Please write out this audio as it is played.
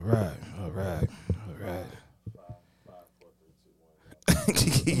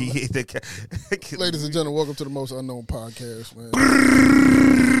Ladies and gentlemen, welcome to the Most Unknown Podcast, man.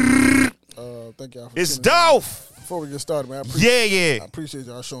 Thank y'all for It's Dolph. Before we get started, man, I appreciate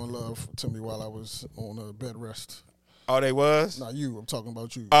y'all showing love to me while I was on bed rest. Oh, they was? Not you. I'm talking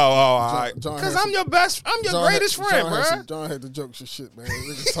about you. All right. Because I'm your greatest friend, bro. John had the jokes and shit, man.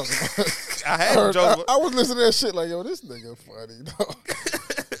 Niggas talking about. I had jokes. I was listening to that shit like, yo, this nigga funny, dog.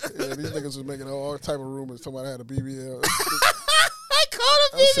 Yeah, these niggas was making all type of rumors. Somebody had a BBL. I called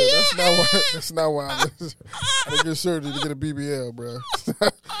a BBL. That's not why I didn't get surgery to get a BBL, bro.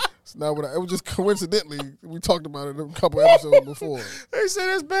 It's not what it was just coincidentally. We talked about it a couple episodes before. They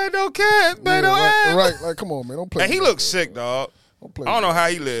said it's bad no cat, bad no ass. Right, like come on, man, don't play. And he looks sick, dog. I don't know how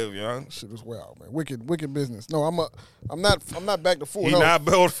he live, young. Shit is wild, man. Wicked business. No, I'm not back to full health. He's not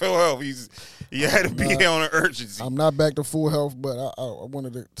built full health. He had to be on an urgency. I'm not back to full health, but I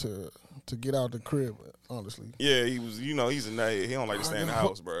wanted to get out the crib, honestly. Yeah, he was. You know, he's a nut. He don't like to stay in the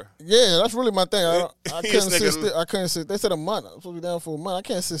house, bro. Yeah, that's really my thing. I couldn't sit still. I couldn't sit. They said a month. I'm supposed to be down for a month. I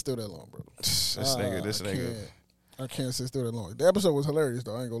can't sit still that long, bro. This nigga. I can't sit still that long. The episode was hilarious,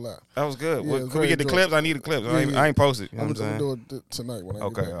 though. I ain't gonna lie. That was good. Yeah, Can we get the clips? I need the clips. I ain't posted. You know what I'm saying? I'm gonna do it tonight when I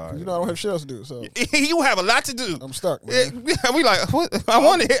get back. All right. You know I don't have shit else to do, so you have a lot to do. I'm stuck, man. We like. What? I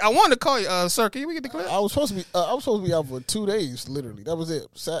wanted to call you, sir. Can we get the clip? I was supposed to be out for 2 days, literally. That was it.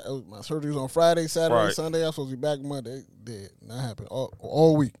 My surgery was on Friday, Saturday, Sunday. I was supposed to be back Monday. Dead. Not happened.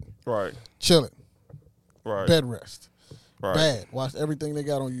 All week. Right. Chilling. Right. Bed rest. Right. Bad. Watched everything they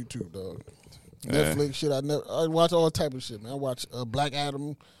got on YouTube, dog. Netflix shit. I watch all type of shit, man. I watch Black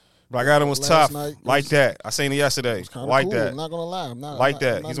Adam. Black Adam was tough. Night. Like that. I seen it yesterday. Like cool. that. I'm not gonna lie.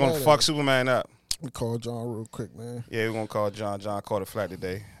 that. He's gonna fuck Superman up. We call John real quick, man. Yeah, we're gonna call John. John called it flat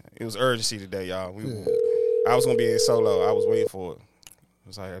today. It was urgency today, y'all. I was gonna be here solo. I was waiting for it. It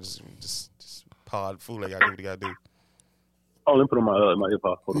was like I just pod fool. Like I do what you gotta do. Oh, let me put on my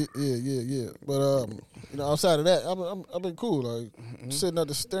earpods. Yeah. But outside of that, I've been cool. Like sitting at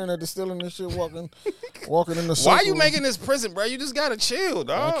staring at the ceiling and shit, walking in the circle. Why you making this prison, bro? You just gotta chill,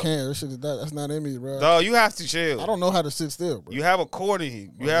 dog. I can't. That's not in me, bro. Dog, you have to chill. I don't know how to sit still, bro. You have a cord in you.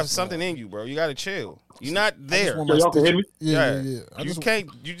 You have something in you, bro. You gotta chill. You're not there. Y'all can hear me? Yeah. You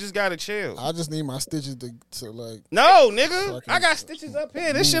just gotta chill. I just need my stitches to like. No, nigga. I got stitches up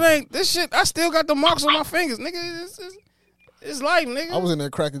here. This shit. I still got the marks on my fingers, nigga. It's life, nigga. I was in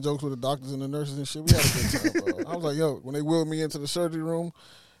there cracking jokes with the doctors and the nurses and shit. We had a good time, bro. I was like, yo, when they wheeled me into the surgery room,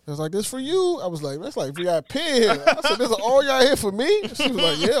 it was like, this for you? I was like, that's like VIP here. I said, this is all y'all here for me? She was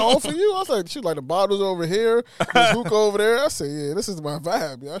like, yeah, all for you? I was like, she was like, the bottles over here, the hookah over there. I said, yeah, this is my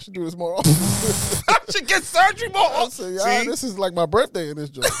vibe. Yeah, I should do this more often. I should get surgery more often. I said, yeah, this is like my birthday in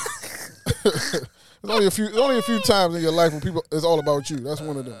this joint. There's only a few times in your life when people it's all about you. That's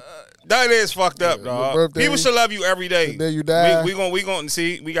one of them. That is fucked up, dog. Birthday, people should love you every day. The day you die. We gonna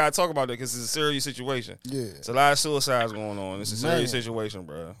see. We gotta talk about that because it's a serious situation. Yeah, it's a lot of suicides going on. It's a serious situation,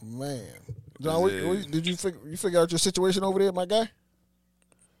 bro. Man, John, did you figure out your situation over there, my guy?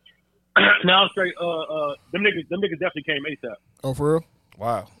 No, I'm straight. Them niggas definitely came ASAP. Oh, for real?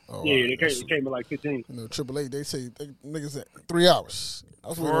 Wow. Oh, yeah, they came in like 15. You know, AAA, they say niggas at 3 hours. I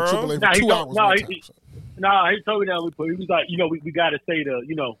was waiting on AAA for 2 hours. He told me that he was like, we got to say you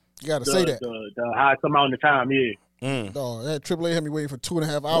got to say that. The how it come out in the time, yeah. Dog, that AAA had me waiting for 2.5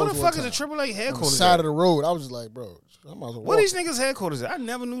 hours. What the fuck is the AAA headquarters? On the side of the road. I was just like, bro, I might as well walk. What these niggas headquarters at? I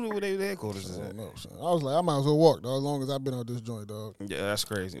never knew where their headquarters is at. No, son. I was like, I might as well walk, dog, as long as I've been out this joint, dog. Yeah, that's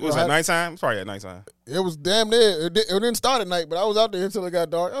crazy. Was it nighttime? It's probably at nighttime. It was damn near. It didn't start at night, but I was out there until it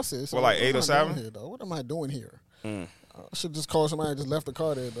got dark. I said, so like 8 or 7? What am I doing here? I should just call somebody and just left the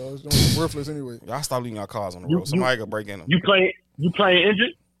car there, dog. It's worthless anyway. Y'all stop leaving your cars on the road. Somebody could break in them. You playing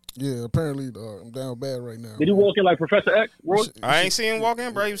injured? Yeah, apparently, I'm down bad right now. Did he walk in like Professor X? I ain't seen him walk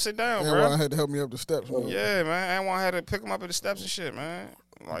in, bro. You sit down, bro. I had to help me up the steps, man. Yeah, man. I had to pick him up at the steps and shit, man.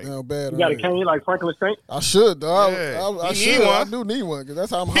 Like, down bad. You got a cane like Franklin Saint? I should, dog. Yeah. I should. I do need one because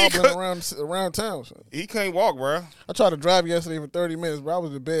that's how I'm hobbling around town. So. He can't walk, bro. I tried to drive yesterday for 30 minutes, but I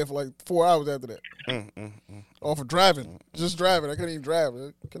was in bed for like 4 hours after that. Off of driving. Just driving. I couldn't even drive.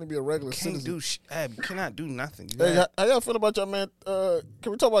 I couldn't be a regular citizen. Cannot do nothing. Hey, how y'all feel about y'all, man?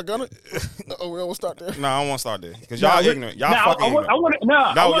 Can we talk about Gunner? We won't start there. No, I don't want to start there. Because y'all ignorant. Y'all fucking ignorant.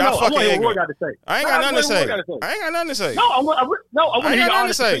 Y'all fucking ignorant. I ain't got nothing to say. I ain't got nothing to say. No, I want to hear your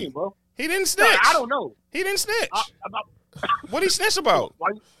honest opinion, bro. He didn't snitch. I don't know. He didn't snitch. What he snitched about?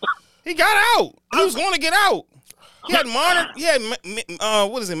 He got out. He was going to get out. He had minor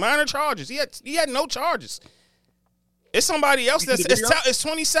charges. He had no charges. It's somebody else it's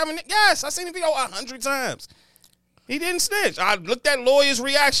 27. Yes, I seen the video 100 times. He didn't snitch. I looked at lawyer's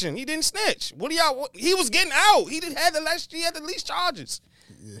reaction. He didn't snitch. He was getting out. He had the least charges.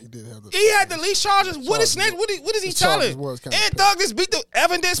 Yeah, he did have the. He had the least charges. What is snitch? What is he telling? And Thug just beat the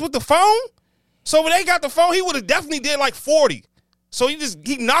evidence with the phone. So when they got the phone, he would have definitely did like 40. So he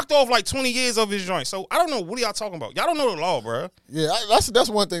knocked off like 20 years of his joint. So I don't know. What are y'all talking about? Y'all don't know the law, bro. Yeah, that's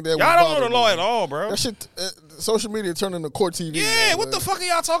one thing that y'all don't know the law at all, bro. That shit, social media turned into court TV. Yeah, man, what the fuck are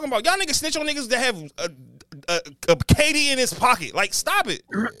y'all talking about? Y'all niggas snitch on niggas that have a KD in his pocket. Like, stop it.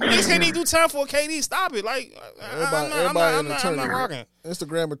 Niggas can't even do time for a KD. Stop it. Like, I'm not rocking.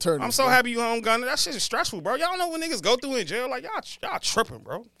 Instagram attorney. I'm so happy you home gunning. That shit is stressful, bro. Y'all know when niggas go through in jail. Like, y'all tripping,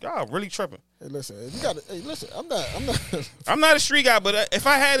 bro. Y'all really tripping. Hey, listen, you gotta. Hey, listen. I'm not. I'm not a street guy, but if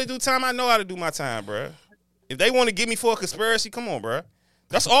I had to do time, I know how to do my time, bro. If they want to get me for a conspiracy, come on, bro.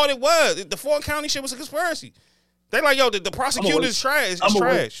 That's all it was. The Fulton County shit was a conspiracy. They like, yo, the prosecutor is trash. It's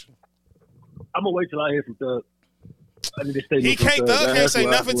trash. I'm gonna wait till I hear from Thug. Thug can't say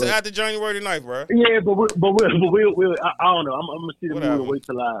nothing till after January the 9th, bro. Yeah, but we'll I don't know. I'm gonna see the movie and wait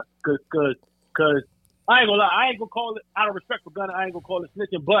till cause I ain't gonna lie. I ain't gonna call it out of respect for Gunna. I ain't gonna call it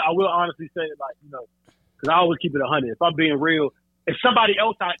snitching, but I will honestly say it like, you know, because I always keep it 100. If I'm being real, if somebody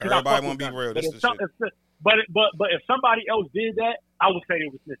else, everybody want to be real. But if somebody else did that, I would say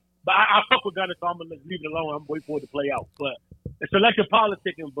it was snitching. But I fuck with Gunna, so I'm gonna leave it alone. I'm waiting for it to play out. But it's elective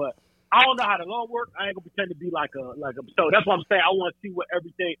politicking, but I don't know how the law works. I ain't gonna pretend to be like a. So that's what I'm saying. I want to see what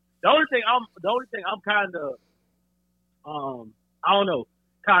everything. The only thing I'm kind of, I don't know,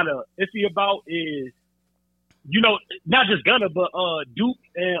 kind of iffy about is, you know, not just Gunna, but Duke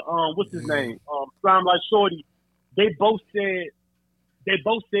and what's his name, Slime Like Shorty. They both said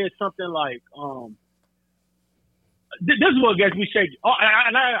something like, this is what gets me shaky.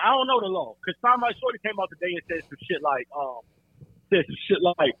 And I don't know the law, because Slime Like Shorty came out today and said some shit like,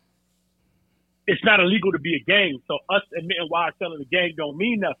 it's not illegal to be a gang, so us admitting YSL in a gang don't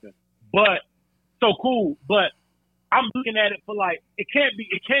mean nothing. But so cool. But I'm looking at it for like, it can't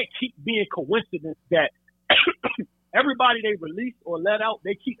keep being coincidence that everybody they release or let out,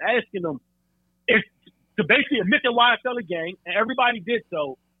 they keep asking them if to basically admit that YSL a gang, and everybody did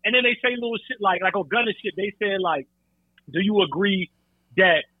so. And then they say little shit like on Gunna shit, they said like, do you agree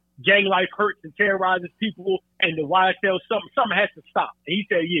that gang life hurts and terrorizes people, and the YSL something has to stop? And he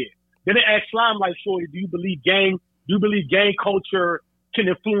said, yeah. Then they asked Slime Like Shorty, do you believe gang culture can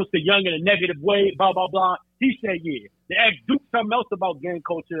influence the young in a negative way, blah, blah, blah. He said, yeah. They asked Duke something else about gang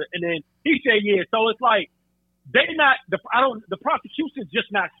culture, and then he said, yeah. So it's like, the prosecution's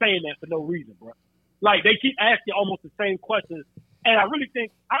just not saying that for no reason, bro. Like, they keep asking almost the same questions, and I really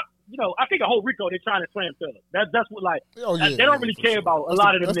think, I think the whole RICO, they're trying to slam Thug. That's what, like, they don't really care about a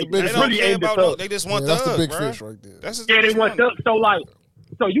lot of them niggas. They really aim at Thug. They just want Thug, that's the big fish right there. They want Thug. So, like,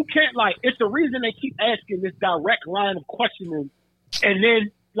 so you can't, like, it's the reason they keep asking this direct line of questioning, and then,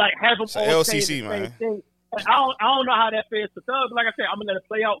 like, have them all LCC, saying the man. same thing. And I don't know how that fares to Thug, but like I said, I'm going to let it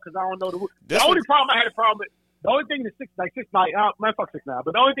play out because I don't know the only problem I had a problem with, the only thing the 6 9 fuck 6 9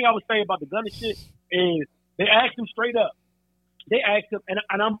 but the only thing I would say about the Gunna shit is they asked him straight up. They asked him, and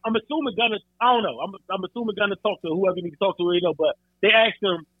I'm assuming Gunna, I don't know, I'm assuming Gunna talked to whoever he need to talk to, you know, but they asked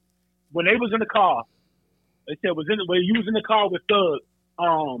him when they was in the car, they said, were you was in the car with Thug,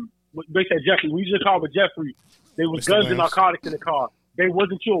 they said Jeffrey, we was in the car with Jeffrey, there was guns and narcotics in the car, they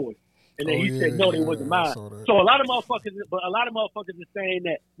wasn't yours. And then he said, no, they wasn't mine. So a lot of motherfuckers are saying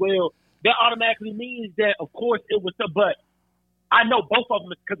that, well, that automatically means that, of course, it was, but I know both of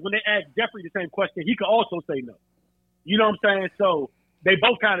them, because when they asked Jeffrey the same question, he could also say no. You know what I'm saying? So they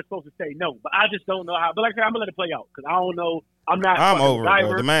both kind of supposed to say no, but I just don't know how. But like I said, I'm going to let it play out, because I don't know. I'm over it,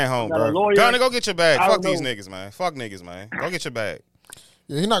 bro. The man home, bro. Gunna, go get your bag. Fuck these know. niggas, man. Fuck niggas, man. Go get your bag.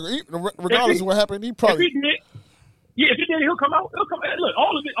 Yeah, he's not regardless of what happened, he probably. If he did, if he did, he'll come out. Look,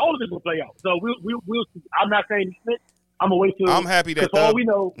 all of it will play out. So we'll see. I'm not saying he's fit. I'm gonna wait till. I'm happy that Thug, all we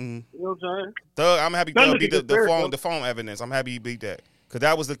know, you know what I'm saying? Thug, I'm happy Thug beat the phone evidence. I'm happy he beat that, because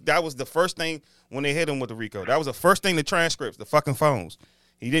that was the first thing when they hit him with the RICO. That was the first thing. The transcripts, the fucking phones.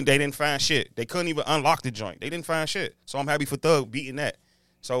 They didn't find shit. They couldn't even unlock the joint. They didn't find shit. So I'm happy for Thug beating that.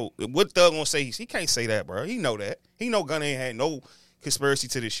 So what Thug gonna say? He can't say that, bro. He know that. He know Gunna ain't had no conspiracy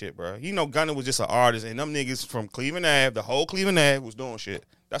to this shit, bro. He know Gunna was just an artist, and them niggas from Cleveland Ave, the whole Cleveland Ave was doing shit.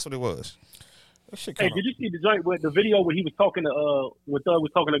 That's what it was. Hey, did you see the joint with the video where he was talking to when Thug was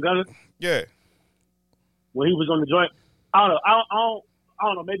talking to Gunna? Yeah. When he was on the joint, I don't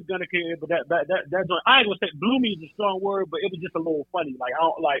know. Maybe Gunna can, but that joint, I ain't gonna say blew me is a strong word, but it was just a little funny. Like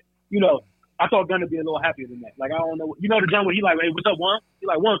I thought Gunna be a little happier than that. Like I don't know, the joint where he like, hey, what's up, Juan? He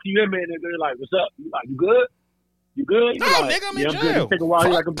like, Juan, can you hear me? And they're like, what's up? He like, you good? You good? No, like, nigga, I'm in I'm jail. good. It take a while.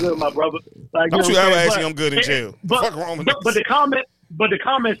 You're like, I'm good, my brother. Like, Don't you ever ask me but, I'm good in jail. Fuck wrong with but the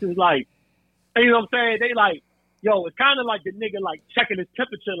comments is like, you know what I'm saying? They like, yo, it's kind of like the nigga like checking his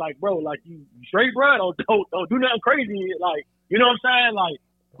temperature, like, bro, like you straight, bro. Don't do nothing crazy, like, you know what I'm saying? Like,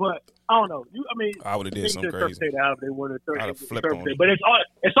 but I don't know. I would have did something crazy. They however they want to I'd have flipped on him. But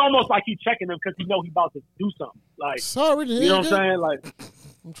it's almost like he's checking them because he know he's about to do something. Like, sorry, you know what I'm saying? Like,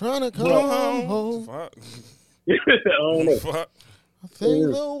 I'm trying to come home. Fuck. Fuck. I think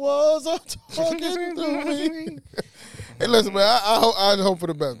the walls are talking to me. Hey, listen, man. I hope for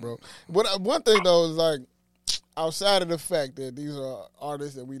the best, bro. But one thing though is like, outside of the fact that these are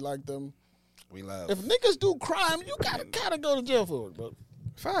artists and we like them, we love. If niggas do crime, you gotta go to jail for it, bro.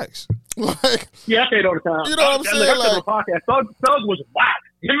 Facts. Like, yeah, I say it all the time. You know what I'm saying? Like, podcast. Thug was wild.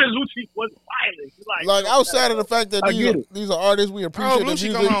 Him and Lucci was violent. Like outside of the fact that these are artists, we appreciate. Bro,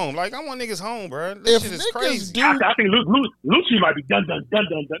 Lucci come home. Like, I want niggas home, bro. This shit is crazy. I think Lucci might be done. No,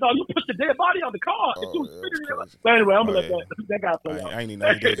 you put the dead body on the car. But anyway, I'm gonna let that guy play. I ain't even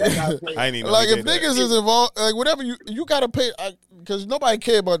know he did that. I ain't even know like if niggas is involved, like whatever you gotta pay, because nobody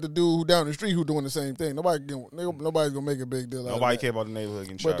care about the dude who down the street who doing the same thing. Nobody's gonna make a big deal. Nobody care about the neighborhood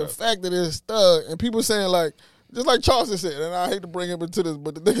getting shot. But the fact that it's Thug and people saying like. Just like Charleston said, and I hate to bring him into this,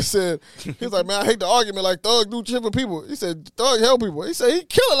 but the nigga said, he was like, man, I hate the argument, like, Thug do shit for people. He said, Thug help people. He said, he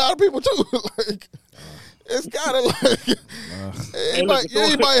kill a lot of people, too. Like, it's kind of like,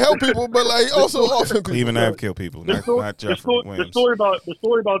 he might help people, but, like, he also often people. Even have killed people, not Jeffrey Williams. The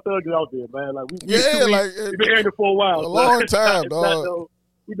story about Thug is out there, man. Like, we've been hearing it for a while. A long time, dog.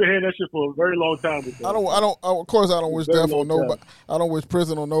 We've been hearing that shit for a very long time. Of course, I don't wish death on nobody. I don't wish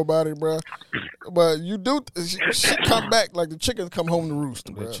prison on nobody, bro. But you do, she come back like the chickens come home to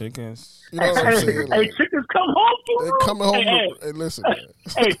roost, bro. The chickens. You know what I'm saying? Like, hey, chickens come home to roost. They coming home. Hey, listen, man.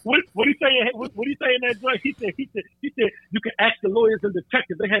 Hey, what he say? What he say in that joint? He said you can ask the lawyers and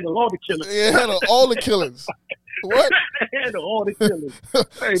detectives. They handle all the killings. They handle all the killings. What? They handle all the killings.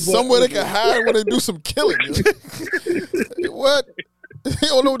 Hey, somewhere they can hide when they do some killing. What? He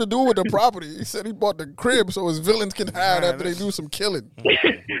don't know what to do with the property. He said he bought the crib so his villains can hide after they do some killing.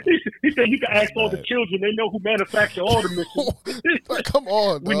 He said you can ask all the children. They know who manufacture all the missiles. Like, come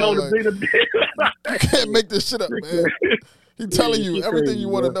on, dog. We know like, you can't make this shit up, man. He's telling you everything you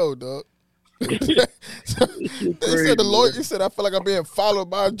want to know, dog. They said the lawyer. He said I feel like I'm being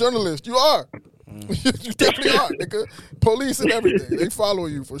followed by a journalist. You are. You definitely are, nigga. Police and everything. They follow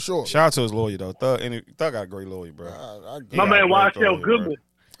you for sure. Shout out to his lawyer, though. Thug got a great lawyer, bro. My man, YSL Goodman.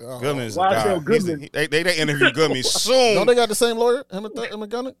 Goodman is a god. They interview Goodman soon. Don't they got the same lawyer, him and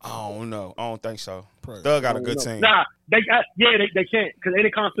Gunner? I don't know. I don't think so. Thug got a good team. Nah, they can't because they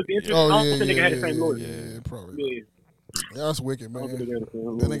didn't conflict of interest. I don't think they had the same lawyer. Yeah, probably. Yeah. That's wicked, man.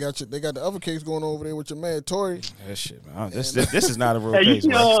 Then they got the other case going over there with your man Tory. That shit, man. This is not a real case,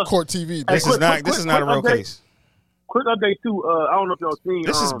 bro. Court TV. This is not a real case. Quick update too. I don't know if y'all seen.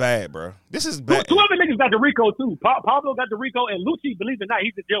 This is bad, bro. This is bad. Two other niggas got the RICO too. Pablo got the RICO, and Lucci, believe it or not,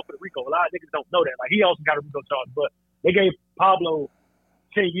 he's in jail for the RICO. A lot of niggas don't know that. Like he also got a RICO charge, but they gave Pablo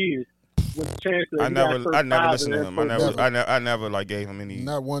 10 years with the chance. I never listened to him. I never like gave him any.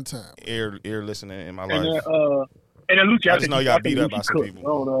 Not one time. Ear listening in my life. And then Lucci, I just know y'all beat up by some people. I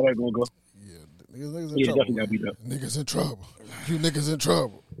don't know how that's gonna go. Yeah, niggas in trouble. Definitely got beat up. Niggas in trouble. You niggas in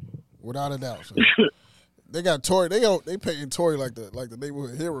trouble, without a doubt. So. They got Tory. They painting Tory like the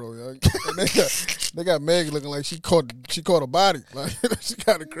neighborhood hero. Yo. And they got Meg looking like she caught a body. Like she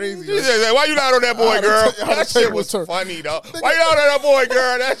kind of crazy. Why you lying on that boy, girl? That shit was funny, dog. Why you lying on that boy,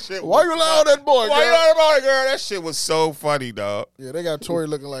 girl? That shit. Why you lying on that boy, girl? Why you lying on that boy, girl? That shit was so funny, dog. Yeah, they got Tory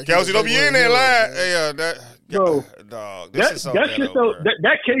looking like Kelsey. Don't be in there lying. Dog. This is so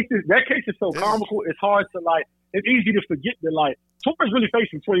that case is so comical. It's hard to like. It's easy to forget that like Tory's really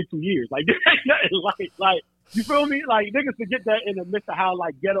facing 22 years. Like this ain't nothing like you feel me? Like niggas forget that in the midst of how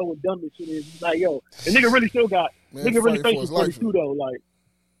like ghetto and dumb this shit is. It's like yo, the nigga really still got nigga really facing 22 though. Like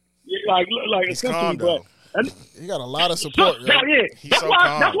essentially, but. He got a lot of support. Yeah, that's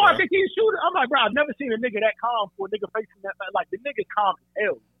why I think he's shooting. I'm like, bro, I've never seen a nigga that calm for a nigga facing that. Like the nigga calm as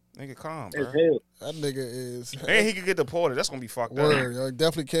hell. Nigga calm, bro. As hell. That nigga is. And he could get deported. That's gonna be fucked up. Yo,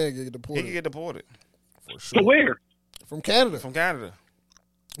 definitely can get deported. He can get deported. For sure. To where? From Canada.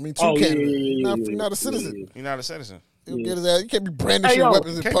 I mean, Canada. You're not a citizen. You're not a citizen. He'll get his ass. You can't be brandishing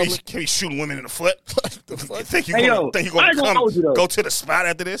weapons in public. Can't be shooting women in the foot. The fuck? Think you gonna go to the spot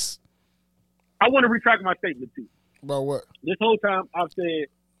after this? I want to retract my statement too. About what? This whole time I've said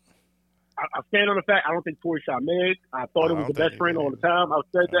I stand on the fact I don't think Tory shot Meg. I thought it was the best friend all the time. I've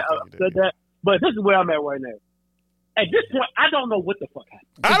said that. But this is where I'm at right now. At this point, I don't know what the fuck happened.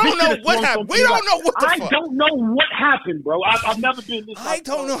 I don't know what happened. We don't know what the fuck. I don't know what happened, bro. I've never been this. I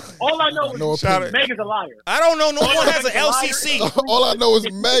don't know. All I know is Meg is a liar. I don't know. No one has an LCC. All I know is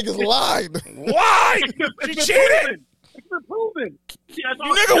Meg is lied. Why? She cheated. It's been proven. You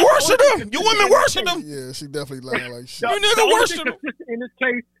nigga worship him. You women worship him. Yeah, she definitely lied like shit. You nigga worship him. In this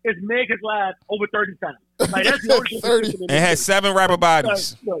case, is Meg has lied over 30 times. Like that's the only 30. And had 7 rapper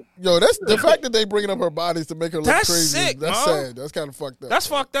bodies. Yo, that's the fact that they bringing up her bodies to make her look That's crazy. sick, That's Mo. sad. That's kind of fucked up. That's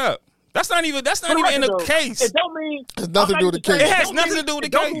fucked up. That's not even in the case. It don't mean it's nothing to do with the case. It has nothing to do with the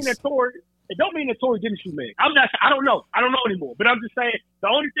It don't mean that Tory didn't shoot Meg. I don't know anymore. But I'm just saying the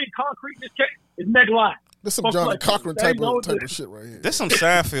only thing concrete in this case is Meg lied. This some Johnny Cochran type of shit right here. This some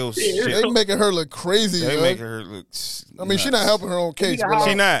Seinfeld shit. They making her look crazy. They making her look. I mean, she's not helping her own case.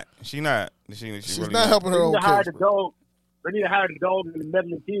 She not. She's really not helping her own case. They need to hire the dog and the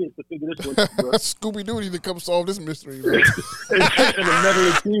meddling kids to figure this one out, bro. Scooby Doo need to come solve this mystery, bro. And the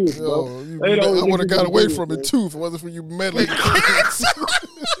meddling kids, bro. I would have got away from it too if it wasn't for you meddling kids.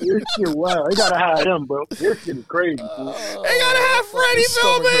 This shit, wow. They gotta hire them, bro. This shit is crazy, dude. They gotta have Freddie,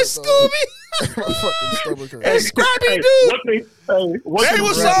 Velma, and Scooby. My fucking stomach hurt. And Scrappy Doo. They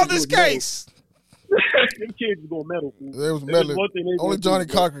will solve this case. Them kids is gonna meddle. They was meddling. Only Johnny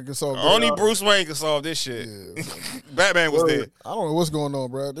Cochran can solve it. Only Bruce Wayne can solve this shit. Yeah. Batman was there. I don't know what's going on,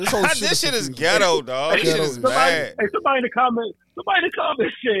 bro. This whole This shit is ghetto, dog. This shit is bad. Hey, somebody in the comments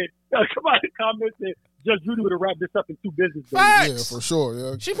said, Judge Judy would have wrapped this up in 2 business days. Facts. Yeah, for sure.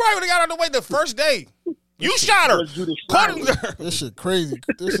 Yeah. She probably would have got out of the way the first day. You shot her. This shit crazy.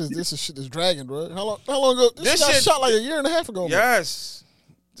 This is shit that's dragging, bro. How long ago? This shit got shot like a year and a half ago. Yes.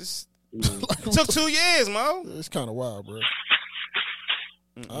 This took 2 years, Mo. It's kind of wild, bro.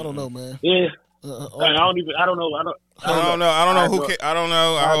 I don't know, man. Yeah. I don't know. I don't know.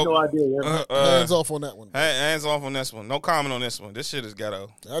 I have no idea. Hands off on that one. Hands off on this one. No comment on this one. This shit is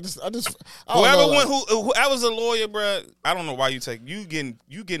ghetto. Whoever's a lawyer, bro. I don't know why you getting.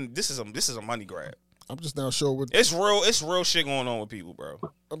 This is a money grab. I'm just now sure what it's real shit going on with people, bro.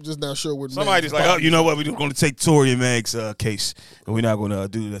 I'm just now sure what somebody's like, oh, you know what? We're going to take Tory and Meg's case, and we're not going to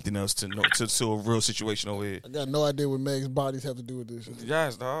do nothing else to a real situation over here. I got no idea what Meg's bodies have to do with this.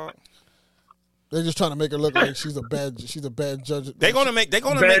 Yes, dog. They're just trying to make her look like she's a bad judge. They're gonna make yeah,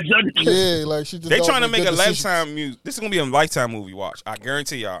 like she just. They trying to make a lifetime music. This is gonna be a lifetime movie. Watch, I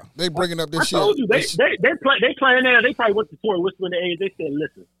guarantee y'all. They bringing up this shit. I told you they playing there. They probably went to Tory whispering in the ear. They said,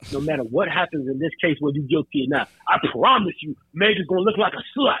 "Listen, no matter what happens in this case, whether you guilty or not, I promise you, Meg is gonna look like a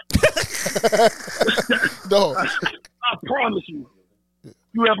slut." No, I promise you.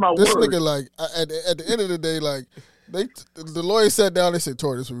 You have my word. This nigga, like, at the end of the day, like. The lawyer sat down. They said,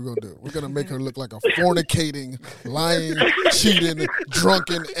 "Tory, this is what we're gonna do. We're gonna make her look like a fornicating, lying, cheating,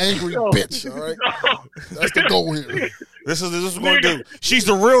 drunken, angry bitch. All right, that's the goal here. This is what we're gonna do. She's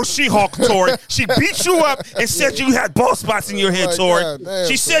the real She-Hulk, Tory. She beat you up and said you had bald spots in your head, Tory.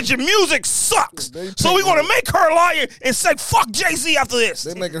 She said your music sucks. So we're gonna make her a liar and say fuck Jay-Z after this.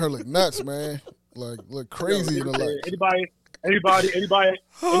 They making her look nuts, man. Like look crazy in the light. Anybody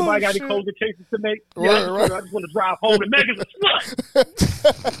got any closing cases to make? Right, right. I just want to drive home and make it a slut.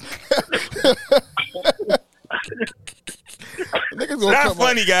 It's not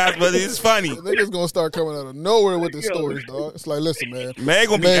funny, guys, but it's funny. Niggas gonna start coming out of nowhere with the stories, dog. It's like, listen, man. Meg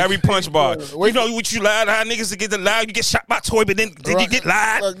gonna be every punch bar. You know what you lied? How niggas to get the lie? You get shot by Toy, but then you get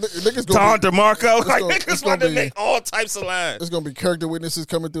lied. Don DeMarco. Like niggas want to make all types of lies. It's gonna be character witnesses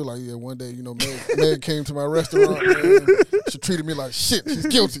coming through. Like, yeah, one day, you know, Meg came to my restaurant. Man, she treated me like shit. She's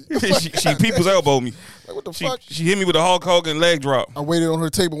guilty. she people's elbowed me. Like, what the fuck? She hit me with a Hulk Hogan leg drop. I waited on her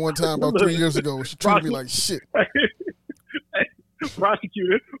table one time about 3 years ago. She treated me like shit.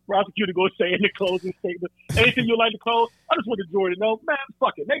 Prosecutor go say in the closing statement, anything you like to close? I just want the jury to know, man,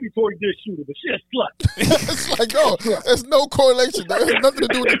 fuck it. Maybe Tory did shoot her, but she's a slut. It's like, no, there's no correlation. That has nothing to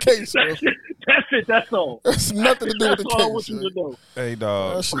do with the case, bro. That's it. That's all. That's nothing to do with the case. That's all I want you to know. Hey,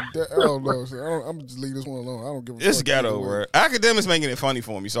 dog. I don't know. I'm just leave this one alone. I don't give a fuck. It's ghetto, bro. Academics making it funny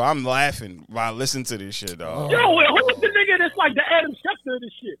for me, so I'm laughing while I listen to this shit, dog. Yo, who's the nigga that's like the Adam Schefter of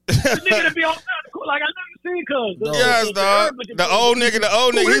this shit? The nigga that be on like I know you seen, cuz. Yes, dog. The old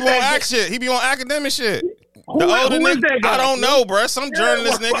nigga, he won't act shit. He be on academic shit. The older nigga, I don't know, bro. Some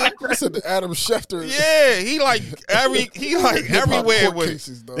journalist nigga. I said the Adam Schefter. Yeah, he like everywhere with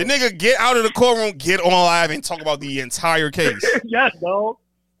cases, the nigga get out of the courtroom, get on live, and talk about the entire case. Yes, dog.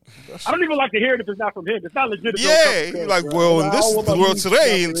 I don't even like to hear it if it's not from him. It's not legit. Yeah, he's like, well, in this world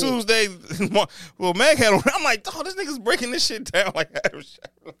today and Tuesday, well, Meg had on. I'm like, oh, this nigga's breaking this shit down like Adam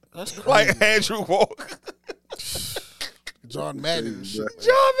Schefter. Like Andrew Walker. John Madden and shit.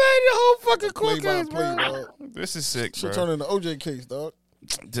 John Madden, the whole fucking court Play by case, play, bro. dog. This is sick, Shit bro. turned into OJ case, dog.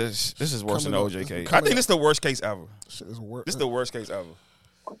 This is worse than the Coming OJ up. case. Coming I think up. this is the worst case ever. Shit is worse. This is the worst case ever.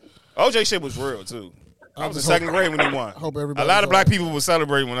 OJ shit was real too. I was in just second grade when he won. hope A everybody lot of black people were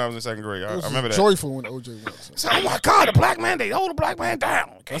celebrating when I was in second grade. I It was remember that. joyful when OJ won. So. So, oh my God, the black man! They hold the black man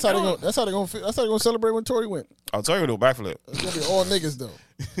down. That's how they gonna. That's how they gonna celebrate when Tory went. I'll tell you, do a backflip. It's gonna be all niggas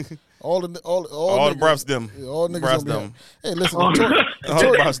though. All All niggas. the breaths them. Yeah, all niggas Breaths gonna be. them. Hey, listen. Oh, Tory, All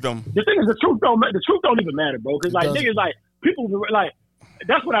the breaths them. The thing is, the truth don't even matter, bro. Because It like doesn't. niggas, like people, like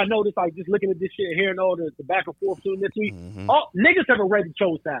that's what I noticed. Like just looking at this shit, hearing all the back and forth between this week. All niggas have already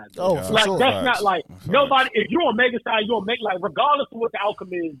chose sides. Oh, Yeah. for Like sure. that's Facts. not like nobody. If you're on Megan's side, you're on Megan. Like regardless of what the outcome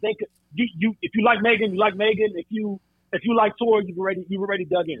is, they could. You if you like Megan, you like Megan. If you like Tory, you've already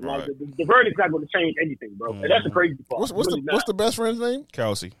dug in. Like Right. the verdict's not going to change anything, bro. And that's the crazy part. What's Really the best friend's name?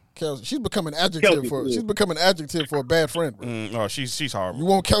 Kelsey. Kelsey. She's become an adjective for a bad friend. Bro. Oh, she's You horrible.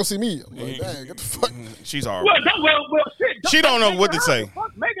 won't Kelsey me. I'm like, dang, get the fuck. She's Well, horrible. shit. She don't know what to her. say.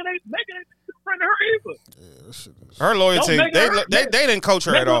 Fuck, Megan ain't a friend of her either. Yeah, that shit is. Her loyalty, Don't make they her- didn't coach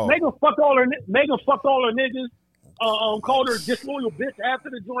her at all. Megan fucked all her niggas. Called her a disloyal bitch after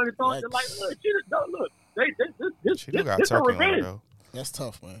the joint and thought like, look, she just look. She do got This her turkey on her revenge. though. That's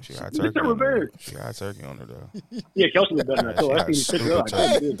tough, man. She got This turkey her on her. revenge. She got turkey on her though. Yeah, Kelsey was better than that. So I She seen the got picture.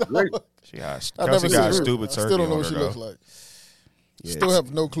 stupid Like, great. She got I Kelsey never got a seen her. stupid I turkey still don't know on what her she though. looks like. Yeah, Still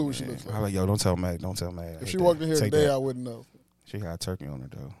have no clue what she looks like. I'm like, yo, don't tell Meg. Don't tell Meg. If she walked in here Take today, that. I wouldn't know. She got turkey on her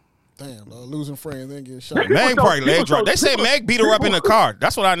though. Damn, dog, losing friends and getting shot. People Meg throw- probably people leg dropped. throw- They said people- Meg beat her up in the car.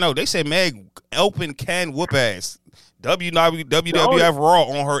 That's what I know. They said Meg open can whoop ass. WWF Raw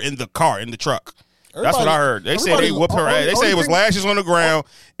on her in the car, in the truck. That's what I heard. They said they whooped her ass. They said it was lashes on the ground,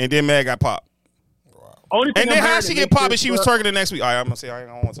 and then Meg got popped. Only thing And then I'm how hearing she that get makes popped and sense, she was bro, twerking the next week. All right, I'm gonna say I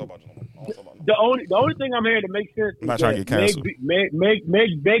don't want to talk about it. The only thing I'm hearing that makes sense I'm not is trying to that get canceled.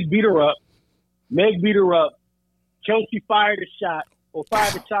 Meg beat her up. Meg beat her up. Chelsea fired a shot or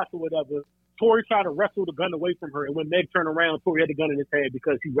fired the shots or whatever. Tory tried to wrestle the gun away from her, and when Meg turned around, Tory had the gun in his head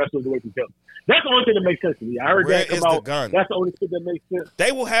because he wrestled away from Chelsea. That's the only thing that makes sense to me. I heard Where that come is the out. gun? That's the only thing that makes sense.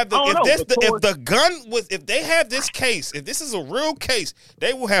 They will have the I don't know, but if the gun was if they have this case, if this is a real case,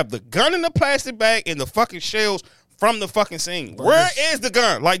 they will have the gun in the plastic bag and the fucking shells from the fucking scene. Where is the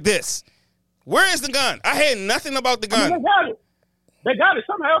gun? Like this. Where is the gun? I had nothing about the I mean, gun. they got it. They got it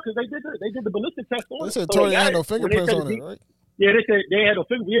somehow because they did the ballistic test on They it. said So Tory they got had no it. When they fingerprints said on it, right? Yeah, they said they had no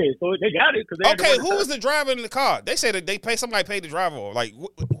finger. Yeah, so they got it because they. Okay, who was the driver in the car? They said that somebody paid the driver off. Like,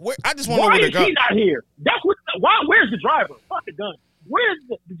 I just want to know Why where the is gun. he not here? That's what. Why? Where's the driver? Fuck the gun. Where's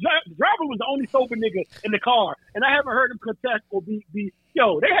the driver? Was the only sober nigga in the car, and I haven't heard him contest or be.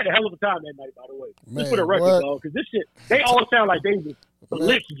 Yo, they had a hell of a time that night, by the way. Man, Just for the record, what? dog, because this shit, they all sound like they was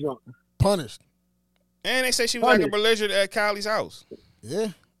lit drunk. Punished. And they say she was like a belligerent at Kylie's house. Yeah.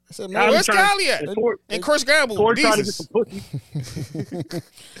 I said, Kylie man, Where's trying- Kylie at? and Tory- And Chris Gamble. Tory trying to get Jesus. some pussy.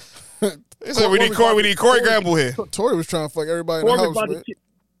 They said we need Corey Gamble here. Tory was trying to fuck everybody in the Tory was house, about man. to.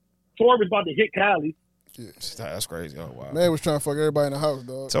 Tory was about to hit Kylie. That's crazy. Oh wow. Man was trying to fuck everybody in the house,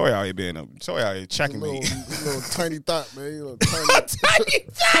 dog. Tory out here checking little, me. little tiny thought, man. Little tiny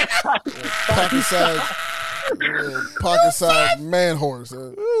pocket size, pocket size man horse.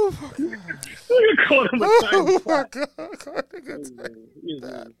 You called him a tiny fuck.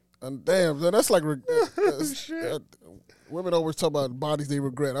 And damn, so that's like women always talk about bodies they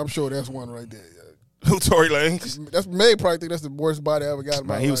regret. I'm sure that's one right there. Who Tory Lanez? That's May probably think that's the worst body I ever got in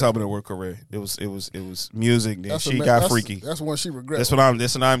my Man, he was life. helping her work career. It was music. Then That's she a- got that's- freaky. That's one she regrets.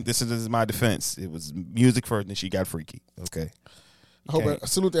 This is my defense. It was music first, then she got freaky. Okay. I hope I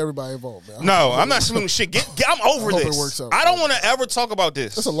salute to everybody involved, man. No, I'm not saluting shit. I'm over I hope it this. works out. I don't want to ever talk about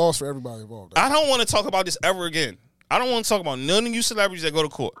this. It's a loss for everybody involved. I don't want to talk about this ever again. I don't want to talk about none of you celebrities that go to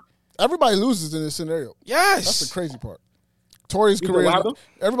court. Everybody loses in this scenario. Yes. That's the crazy part. Tory's You career, know why?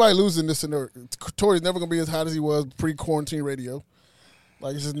 everybody loses in this scenario. Tory's never going to be as hot as he was pre-quarantine radio.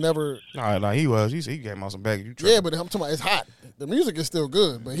 Like, it's just never. Nah, he was. He came out some baggage. Yeah, but I'm talking about it's hot. The music is still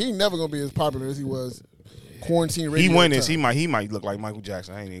good, but he never going to be as popular as he was quarantine radio. He win this. time. He might look like Michael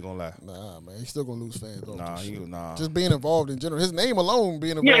Jackson. I ain't even gonna lie. Nah, man, he's still going to lose fans. Though, Nah. Just being involved in general. His name alone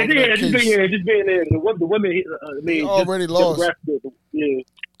being involved Yeah, in that just case. being there. The women, I mean, He already just lost. Yeah,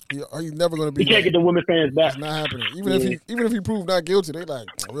 He's never going to be. he can't get the women fans back. It's not happening. Even if he proved not guilty, they like,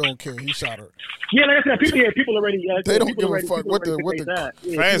 we don't care. He shot her. Yeah, like I said, people already. They don't people give a already- fuck people what already the picked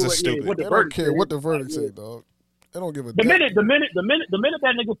their side. fans people are stupid. what the They don't verdict care says. what the verdict Yeah. say, dog. They don't give a The damn. minute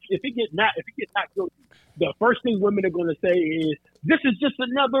that nigga, if he gets not guilty, the first thing women are going to say is, "This is just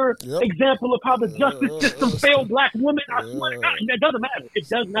another example of how the justice system failed black women." I swear to God, it doesn't matter. It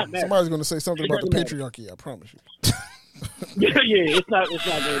does not matter. Somebody's going to say something It about the doesn't matter. patriarchy. I promise you. Yeah, it's not going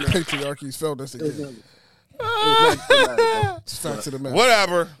on. Patriarchy's felt us again. It's facts of the matter.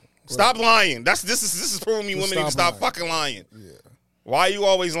 Whatever. Stop lying. This is proving me women need to stop fucking lying. Yeah. Why are you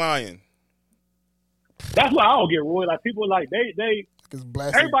always lying? That's why I don't get Roy. Like people like they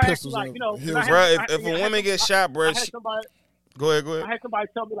everybody pistols like, bro, if a woman gets shot, bro. Go ahead. I had somebody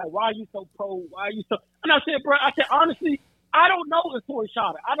tell me like, "Why are you so pro? Why are you so?" And I said, "Bro, honestly, I don't know if Tory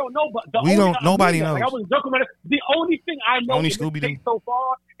shot her. I don't know, but nobody knows. Like, I was joking about it. The only thing I know in this case so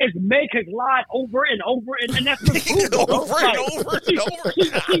far is Meg has lied over and over, and that's the truth. over and over and over.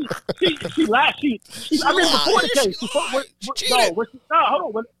 She lied. I mean, before the case, hold on.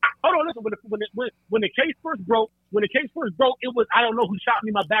 Listen, when the case first broke, it was I don't know who shot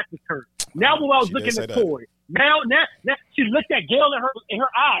me. My back was turned. Now when I was looking at Tory, now she looked at Gail in her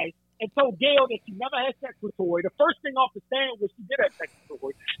eyes and told Gail that she never had sex with Tory. The first thing off the stand was she did have sex with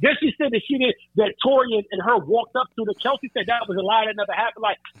Tory. Then she said that Tory and her walked up to her. Kelsey said that was a lie that never happened.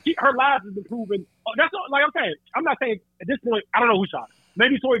 Like her lies have been proven. That's all, like I'm saying. I'm not saying at this point I don't know who shot her.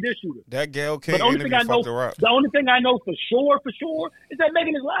 Maybe Tory did shoot her. That Gail King interview fucked her up. The only thing I know for sure is that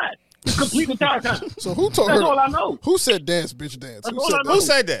Megan is lied. Complete entire time. So who told her? That's all I know. Who said dance, bitch, dance? Who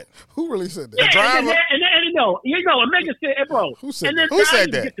said that? Who really said that? Yeah, the driver. And Megan said, "Hey, bro." Who said that? Who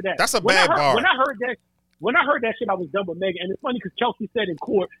said that? That's a bad bar. When I heard that shit, I was done with Megan. And it's funny because Kelsey said in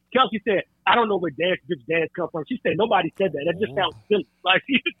court, "I don't know where dance, bitch, dance come from." She said, "Nobody said that. That just sounds silly." Like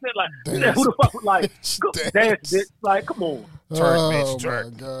she said, "Who the fuck would like dance, bitch?" Like, come on. Oh my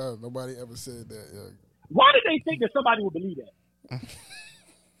God, nobody ever said that. Yeah. Why did they think that somebody would believe that?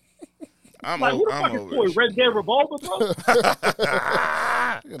 Who the fuck is Tory? Red Dead Revolver, bro?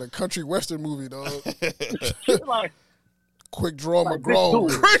 In a country western movie, dog. Like, Quick Draw McGraw.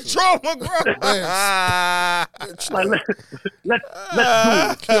 Quick Draw McGraw. Let's do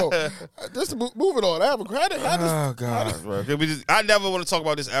it. Yo, just moving on. Oh God, bro. I never want to talk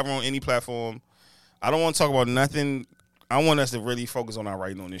about this ever on any platform. I don't want to talk about nothing. I want us to really focus on our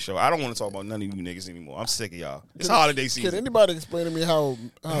writing on this show. I don't want to talk about none of you niggas anymore. I'm sick of y'all. It's holiday season. Can anybody explain to me how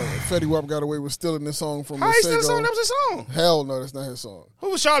Fetty Wap got away with stealing this song from How he steal the song? That was his song. Hell no, that's not his song.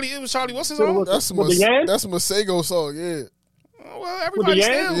 Who was Charlie? It was Charlie. What's his song? That's a Masego song, yeah. Oh, well, everybody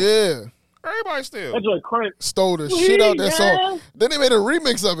still. Yeah. Everybody still. That's like crank. Stole the shit out that song. Then they made a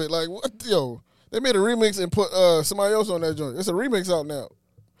remix of it. Like, what? Yo, they made a remix and put somebody else on that joint. It's a remix out now.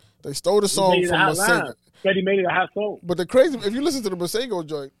 They stole the song from Masego. Said he made it a hot song. But the crazy, if you listen to the Masego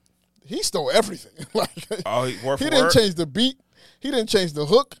joint, he stole everything. Like, he didn't change the beat. He didn't change the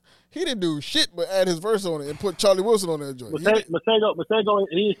hook. He didn't do shit but add his verse on it and put Charlie Wilson on that joint. Masego,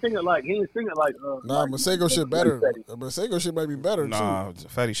 he didn't sing it like. Nah, Masego shit better. Masego shit might be better. Nah, too.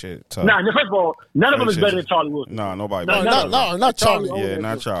 Fetty shit. Tough. Nah, first of all, none of them is better than Charlie Wilson. Nah, nobody. Not Charlie. Yeah,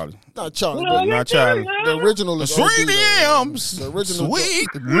 not Charlie. Not Charlie. Not Charlie. The original is Sweet yams. The original. Sweet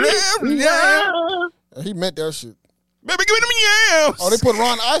yams. He meant that shit. Baby, give me them yams. Oh, they put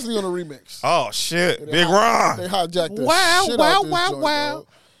Ron Isley on the remix. Oh shit, Big Ron. They hijacked that shit out this joint,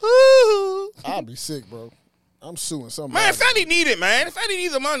 I'll be sick, bro. I'm suing somebody. Man, Fetty need it, man. If Fetty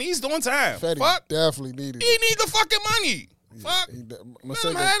needs the money, he's doing time. Fetty definitely needed it. He need the fucking money. Fuck.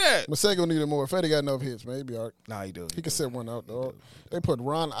 Masego needed more. Fetty got enough hits, man. He be all right. Nah, he does. He can set one out, dog. They put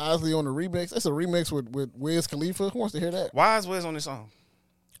Ron Isley on the remix. That's a remix with Wiz Khalifa. Who wants to hear that? Why is Wiz on this song?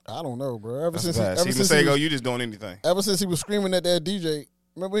 I don't know, bro. Ever since Masego, you just doing anything. Ever since he was screaming at that DJ.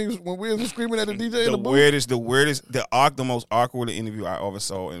 Remember when Wiz was screaming at the DJ in the booth? The most awkward interview I ever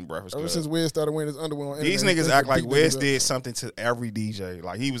saw in Breakfast Club. Ever since Wiz started wearing his underwear on these niggas act like Wiz did something to every DJ.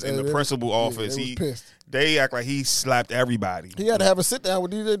 Like he was in the principal office. They act like he slapped everybody. He had to have a sit down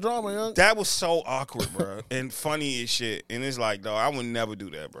with DJ Drama, young. That was so awkward, bro, and funny as shit. And it's like, dog, I would never do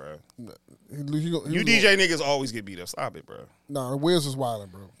that, bro. You DJ niggas always get beat up. Stop it, bro. Nah, Wiz was wilding,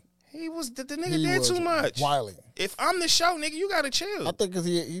 bro. He was the nigga did too much. Wilding. If I'm the show, nigga, you gotta chill. I think because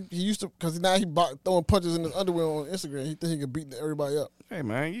he used to, because now he throwing punches in his underwear on Instagram. He think he can beat everybody up. Hey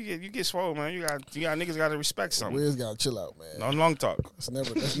man, you get swole, man. You got niggas gotta respect something. Wiz gotta chill out, man. No long talk. That's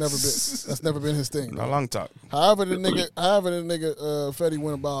never been his thing. No long talk. However the nigga Fetty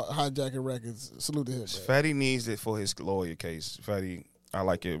went about hijacking records. Salute to him, man. Fetty needs it for his lawyer case. Fetty. I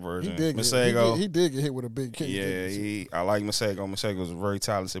like your version. He did get hit with a big kick. Yeah, I like Masego. Masego's a very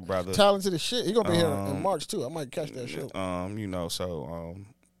talented brother. Talented as shit. He gonna be here in March too. I might catch that show.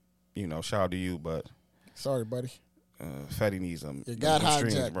 Shout out to you, but sorry, buddy. Fetty needs them. You got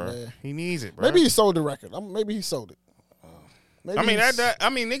hijacked, streams, bro. Man. He needs it, bro. Maybe he sold the record. Maybe he sold it.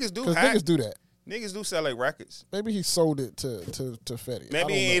 Niggas do. Niggas do that. Niggas do sell like records. Maybe he sold it to Fetty.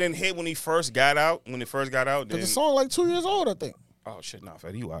 Maybe he didn't hit when he first got out. When it first got out, then the song like 2 years old, I think. Oh shit, nah,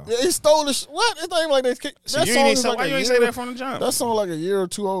 Fetty, you wild. Yeah, he stole the what? It's not even like they. So That you song ain't is say, like why a you ain't year. say that from the jump? That song like a year or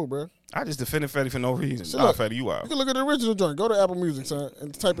two old, bro. I just defended Fetty for no reason. So Nah, look, Fetty, you You wild. can look at the original joint. Go to Apple Music, son,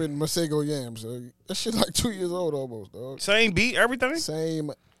 and type in Masego Yamzzz. That shit like 2 years old almost, dog. Same beat, everything.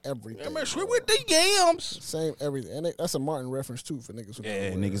 Same everything. Man, sweet with the yams. Same everything. And that's a Martin reference too for niggas who Yeah,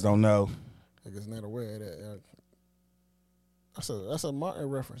 not aware. niggas don't know. Niggas not aware of that. Yeah. That's a Martin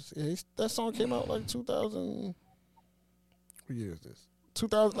reference. Yeah, that song came out like 2000. What year is this?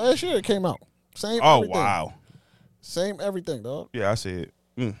 2000. Last year it came out. Same. Oh everything. wow. Same everything, dog. Yeah, I see it.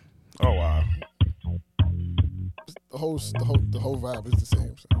 Oh wow. The whole vibe is the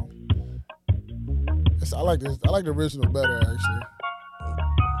same. So. I like this. I like the original better actually.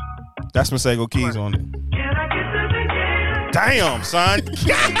 That's Masego Keys on it. Damn, son.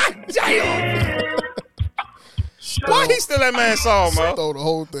 God damn. Why he steal that man's song, bro? Stole the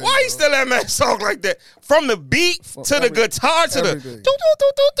whole thing. Why he steal that man's song like that? From the beat to the guitar to everything.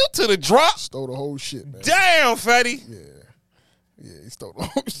 to the drop. Stole the whole shit, man. Damn, Fetty. Yeah, he stole the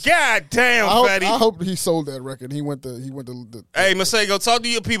whole shit. God damn, Fetty. I hope he sold that record. He went to Hey, Masego, talk to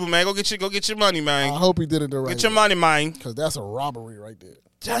your people, man. Go get your money, man. I hope he did it the right way. Get your money, man. Because that's a robbery right there.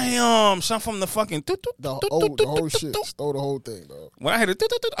 Damn, son from the fucking The whole shit. Stole the whole thing, dog. When I hit it,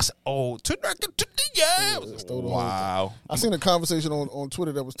 I said, "Oh, to the Yeah, stole the whole wow." I seen a conversation on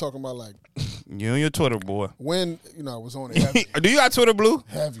Twitter that was talking about like You and your Twitter, boy. when I was on it heavy, Do you got Twitter, Blue?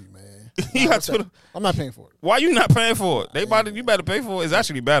 heavy man. You got Twitter. I'm not paying for it. Why you not paying for it? You better pay for it. It's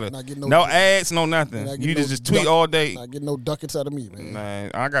actually better. Not getting No no- ads, no nothing. Not You getting just no tweet all day. Not getting no ducats out of me, man. Man,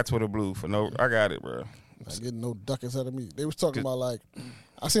 I got Twitter Blue for no. I got it, bro. Not getting no ducats out of me. They was talking about like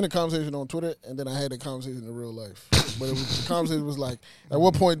I seen a conversation on Twitter and then I had a conversation in real life. But the conversation was like, at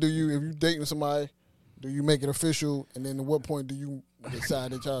what point do you, if you dating somebody, do you make it official? And then at what point do you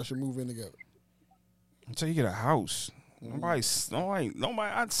decide that y'all should move in together? Until you get a house. Nobody. I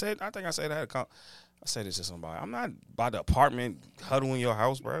think I said that. I said this to somebody. I'm not by the apartment huddle in your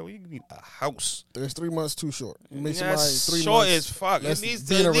house, bro. You need a house. There's 3 months too short. You make That's somebody 3 short months. as fuck. It Let's needs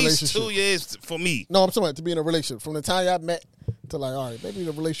be in a at least relationship. 2 years for me. No, I'm talking about to be in a relationship. From the time y'all met to like, all right, maybe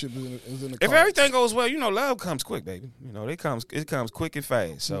the relationship is in the If cards. everything goes well, love comes quick, baby. It comes quick and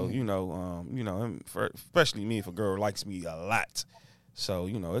fast. So especially me, if a girl likes me a lot. So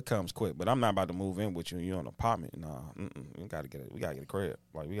it comes quick. But I'm not about to move in with you. You're in an apartment. Nah, we gotta get it. We gotta get a crib.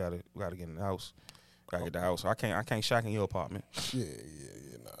 Like we gotta get in the house. Gotta get the house. I can't shack in your apartment. Yeah.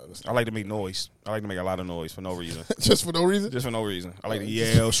 Nah, I like to make noise. I like to make a lot of noise for no reason. just for no reason? Just for no reason. I like to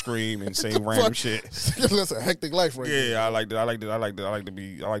yell, scream, and say random shit. That's a hectic life right there. Yeah, I like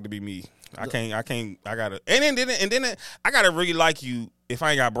to be me. I gotta and then I gotta really like you if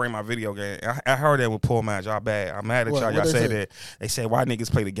I ain't gotta bring my video game. I heard that with Poor Man, y'all bad. I'm mad at y'all. Y'all say that. They say why niggas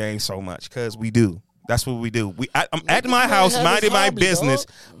play the game so much? Cause we do. That's what we do. I'm at my house minding my business.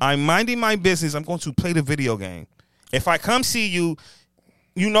 I'm minding my business. I'm going to play the video game. If I come see you,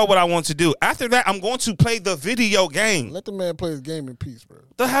 you know what I want to do. After that, I'm going to play the video game. Let the man play his game in peace, bro.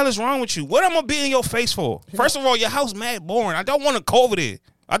 The hell is wrong with you? What I'm going to be in your face for? First of all, your house mad boring. I don't want to go over there.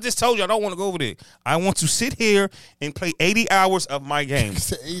 I just told you I don't want to go over there. I want to sit here and play 80 hours of my game.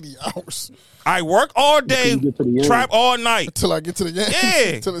 80 hours. I work all day, trap all night. Until I get to the yams.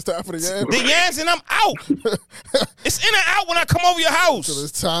 Yeah. Until it's time for the yams. The yams and I'm out. It's in and out when I come over your house. Until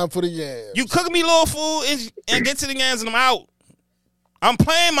it's time for the yams. You cook me a little food and get to the yams and I'm out. I'm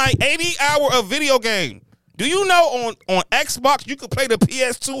playing my 80-hour of video game. Do you know on Xbox you can play the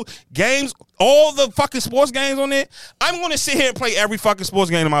PS2 games, all the fucking sports games on it? I'm going to sit here and play every fucking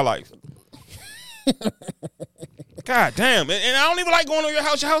sports game in my life. God damn. And I don't even like going to your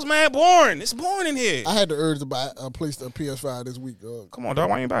house. Your house mad boring. It's boring in here. I had the urge to buy a PS5 this week. Come on,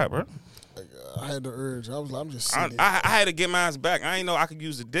 dog. Why you ain't buy it, bro? I had the urge. I was like, I'm just sitting I had to get mine back. I ain't know I could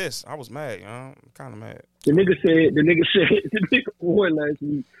use the disc. I was mad, I'm kind of mad. The nigga Roy last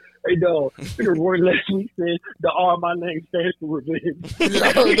week. Hey, dog, Roy last week said the R my name stands for revenge. Yeah,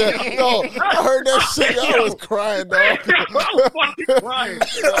 I heard that. No, I heard that shit. I was crying, dog. I was fucking crying.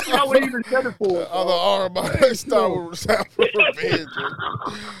 I wouldn't even said it for it. Other R, my name starts with revenge.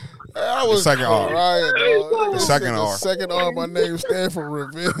 I was second R. crying, dog. The second R. The second R, my name stand for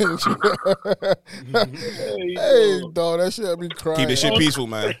revenge. Hey, dog, that shit had me crying. Keep this shit peaceful,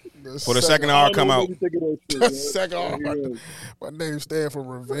 man. For the second R come out. Second R, my name stand for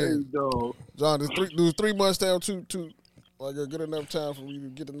revenge. John, there's 3 months down to like a good enough time for me to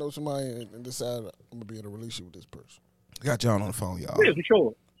get to know somebody and decide I'm gonna be in a relationship with this person. Got John on the phone, y'all. Yeah, for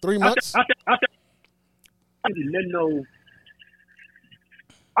sure. 3 months? I didn't know.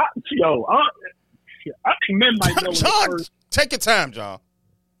 I think men might know. John, take your time, John.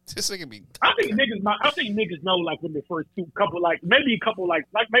 This nigga be. I think niggas know like when the first couple maybe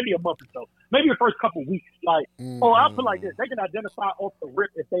a month or so, maybe the first couple weeks, like I feel like this. They can identify off the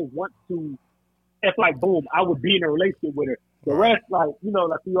rip if they want to. If like boom, I would be in a relationship with her. The rest, like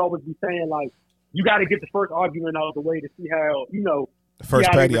like you always be saying, like you got to get the first argument out of the way to see how the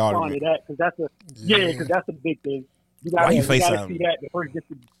first petty argument. Because that's a big thing. Why you FaceTime? See that the first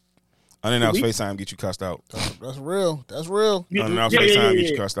unannounced FaceTime get you cussed out. That's real. Unannounced FaceTime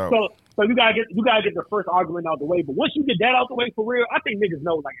get you cussed out. So you gotta get the first argument out the way. But once you get that out the way for real, I think niggas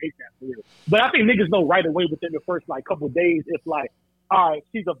know like ASAP for real. But I think niggas know right away within the first like couple of days if like, all right,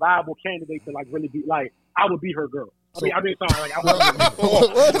 she's a viable candidate to like really be like, I would be her girl. Sorry, like I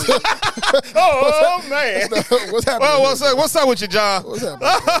oh man, what's happening? What's up with you, John? What's happening?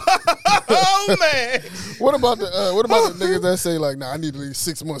 Oh man, what about the niggas that say like, nah, I need at least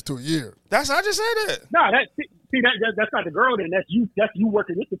 6 months to a year? I just said that. Nah, that's not the girl. Then that's you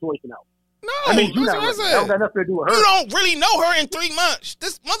working this situation out. No, I mean, that's what I said. That got nothing to do with her. You don't really know her in 3 months.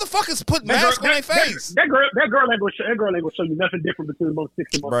 This motherfucker's put mask on their face. That girl ain't gonna show you nothing different between month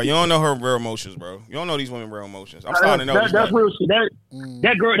 6 and month. Bro, you don't know her real emotions, bro. You don't know these women real emotions. I'm starting to know that's real shit.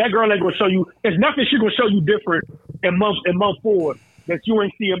 That girl ain't gonna show you. There's nothing she gonna show you different in month 4 that you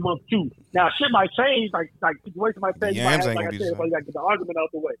ain't see in month 2. Now shit might change, like situation might change. You might have, like I said, but you gotta get the argument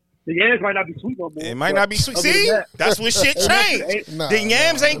out the way. The yams might not be sweet no more. It might not be sweet. See, that's when shit changed. The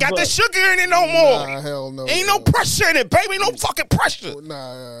yams ain't got the sugar in it no more. Nah, hell no. Ain't no pressure in it, baby. Ain't no fucking pressure.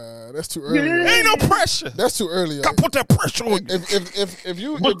 Nah, that's too early. Ain't no pressure. That's too early. Gotta put that pressure on you. If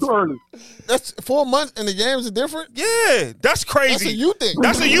you What's too early? That's 4 months and the yams are different. Yeah, that's crazy. That's a you thing.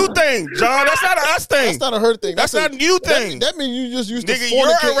 That's a you thing, John. That's not a us thing. That's not a her thing. That's not a you thing. That means you just used nigga, to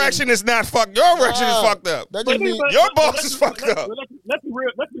your erection is not fucked. Your erection is fucked up. That just means your boss is fucked up. Let's be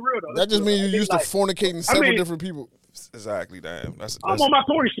real though. That just means you used to fornicating several different people. Exactly, damn. I'm on my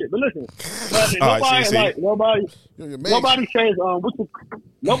Tory shit, but listen, nobody says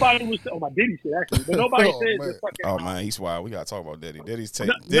nobody was on my Diddy shit actually, but nobody says this fucking. Oh man, he's wild. We gotta talk about Diddy. Diddy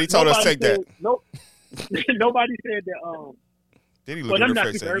told us to take that. Nope. Nobody said that. Diddy look at your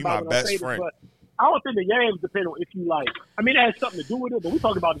face. You my best friend. I don't think the yams depend on if you like. I mean, it has something to do with it, but we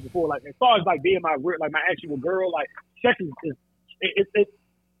talked about it before. Like as far as like being my actual girl, like sex is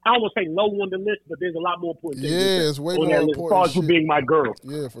I don't want to say low on the list, but there's a lot more important things. Yeah, it's way more important. As far as you being my girl.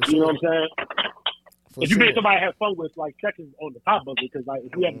 Yeah, for sure. You know what I'm saying? If you get somebody to have fun with, like, sex is on the top of it. Because, like,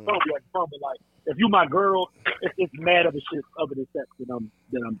 if we have fun, we have fun. But, like, if you my girl, it's mad other shit other than sex that I'm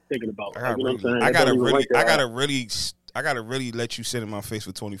thinking about. I gotta really let you sit in my face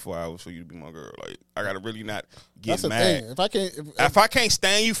for 24 hours for you to be my girl. Like, I gotta really not get mad. If I can't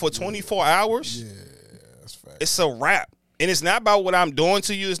stand you for 24 hours, yeah, that's fact. It's a wrap. And it's not about what I'm doing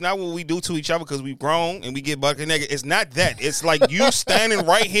to you. It's not what we do to each other because we've grown and we get bucket naked. It's not that. It's like you standing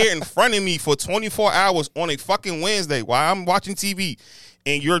right here in front of me for 24 hours on a fucking Wednesday while I'm watching TV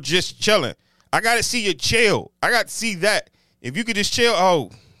and you're just chilling. I got to see you chill. I got to see that. If you could just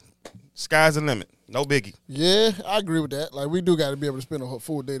chill, sky's the limit. No biggie. Yeah, I agree with that. Like, we do got to be able to spend a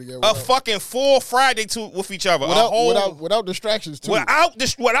full day together. A fucking full Friday with each other. Without distractions, too.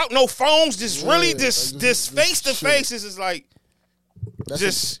 Without no phones, just face to face is like,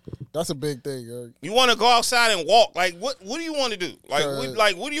 that's a big thing. Yo. You want to go outside and walk. Like, what do you want to do?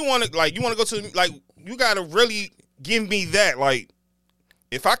 Like, what do you want to, like, you want to go to, like, you got to really give me that. Like,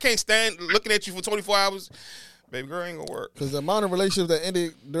 if I can't stand looking at you for 24 hours, baby girl ain't gonna work. Because the amount of relationships that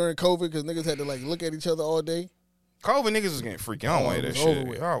ended during COVID because niggas had to like look at each other all day. COVID niggas was getting freaky. I don't want that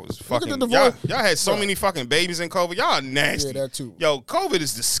shit. Y'all was fucking. Y'all had so many fucking babies in COVID. Y'all nasty. Yeah, that too. Yo, COVID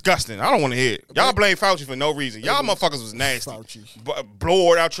is disgusting. I don't want to hear it. Y'all blame Fauci for no reason. Y'all motherfuckers was nasty.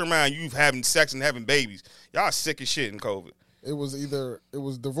 Blowed out your mind. You having sex and having babies. Y'all sick as shit in COVID. It was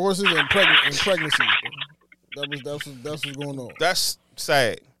divorces and pregnancy. That's what's going on. That's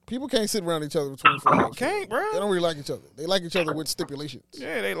sad. People can't sit around each other for 24 hours. Can't, bro. They don't really like each other. They like each other with stipulations.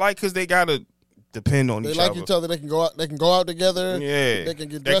 Yeah, they like because they gotta depend on each other. They like each other. They can go out. They can go out together. Yeah, they can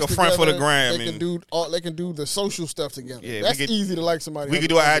get dressed they can front together. For the gram. They can do the social stuff together. Yeah, that's easy to like somebody. We could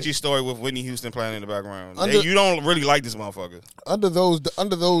do an IG story with Whitney Houston playing in the background. You don't really like this motherfucker. Under those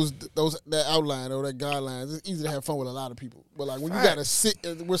that outline or that guidelines, it's easy to have fun with a lot of people. But like when you gotta sit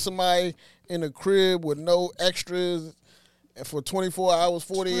with somebody in a crib with no extras. And for 24 hours,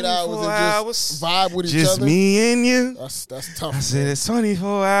 48 hours, and just vibe with each other. Just me and you. That's tough. I said it's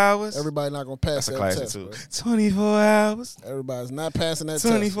 24 hours. Everybody not going to pass that test. Too. 24 hours. Everybody's not passing that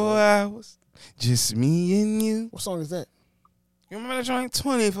 24 test. 24 hours. Just me and you. What song is that? You remember that joint?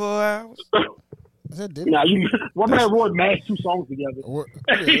 24 hours. Is that Diddy? Nah, one man Roy mashed 2 songs together. What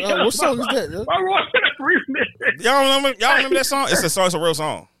song is that? Roy said a 3 minutes. Y'all remember that song? It's a real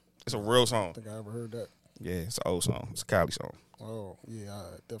song. It's a real I song. think I ever heard that. Yeah, it's an old song. It's a Cali song. Oh yeah,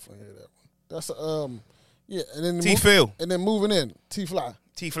 I definitely heard that one. That's yeah, and then T-Phil. and then moving in T-Fly.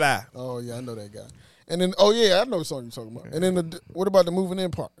 T-Fly. Oh yeah, I know that guy. And then I know the song you're talking about. And then what about the moving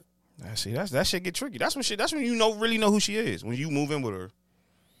in part? See, that shit get tricky. That's when you really know who she is. When you move in with her.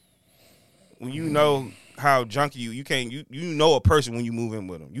 When you know how junky you know a person when you move in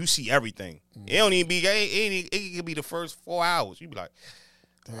with them. You see everything. It don't even be it could be the first 4 hours. You be like,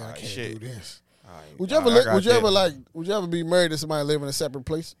 damn, I can't shit. do this. Right, would you ever be married to somebody living in a separate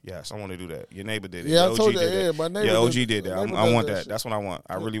place? Yes, I want to do that. Your neighbor did it. Yeah, I told you. Yeah, my neighbor. Yeah, OG did that. I want that. Shit. That's what I want.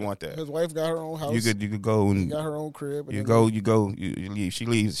 I really want that. His wife got her own house. You could go and got her own crib. You leave. She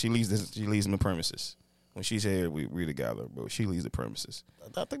leaves the premises. When she's here, we together, but she leaves the premises.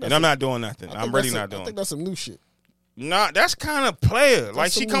 And I'm not doing nothing. I'm really not doing. I think that's some new shit. Nah, that's kind of player. That's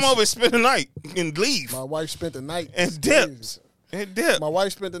like she come over and spend the night and leave. My wife spent the night and dipped. It did. My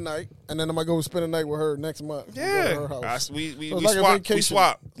wife spent the night, and then I'm gonna go spend the night with her next month. Yeah, her house. We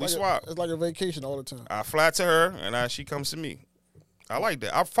swap. It's like a vacation all the time. I fly to her, and she comes to me. I like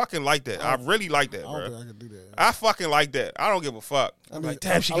that. I fucking like that. I really like that, bro. I don't think I could do that. I fucking like that. I don't give a fuck. I'm like,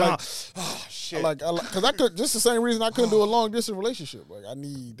 damn, she gone. Oh shit. Because I could. Just the same reason I couldn't do a long distance relationship. Like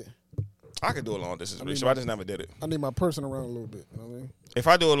I could do a long distance relationship. I just never did it. I need my person around a little bit. You know what I mean? If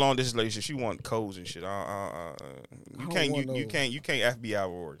I do a long distance relationship, she want codes and shit. You can't FBI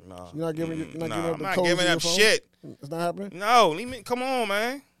reward. Nah. You're not giving. I'm not giving up shit. It's not happening. No, leave me. Come on,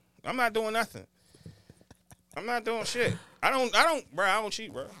 man. I'm not doing nothing. I'm not doing shit. I don't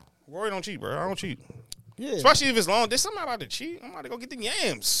cheat, bro. Rory don't cheat, bro. I don't cheat. Yeah. Especially if it's long distance. I'm not about to cheat. I'm about to go get the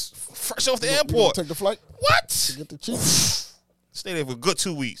Yamzzz fresh off the airport. You take the flight. What? To get the cheat. Stay there for a good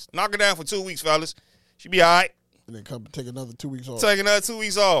 2 weeks. Knock her down for 2 weeks, fellas. She be all right. And then come take another 2 weeks off. Take another 2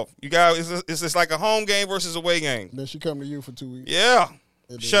 weeks off. You got it's just like a home game versus away game. And then she come to you for 2 weeks. Yeah.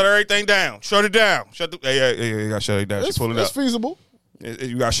 Shut everything down. Shut it down. Yeah, you gotta shut it down. She pull it up. It's feasible.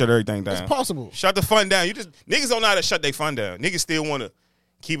 You gotta shut everything down. It's possible. Shut the fun down. Niggas don't know how to shut their fun down. Niggas still wanna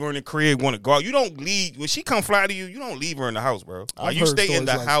keep her in the crib, wanna go out. You don't leave when she come fly to you. You don't leave her in the house, bro. Like you stay in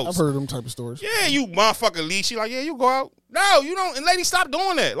the house. I've heard them type of stories. Yeah, you motherfucker leave. She like, yeah, you go out. No, you don't. And lady, stop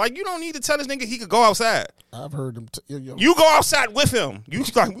doing that. Like you don't need to tell this nigga he could go outside. I've heard them. You go outside with him. You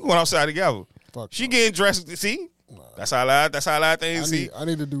like we going outside together. She getting dressed. See. That's how I like things. See, I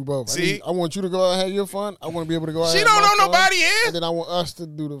need to do both. See, I want you to go out and have your fun. I want to be able to go out. She don't know nobody is. And then I want us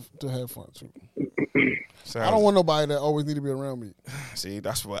to have fun too. I don't want nobody that always need to be around me. See,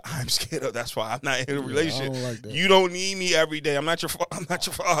 that's what I'm scared of. That's why I'm not in a relationship. I don't like that. You don't need me every day. I'm not your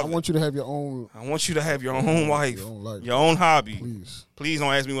father. I want you to have your own. I want you to have your own wife, your own hobby. Please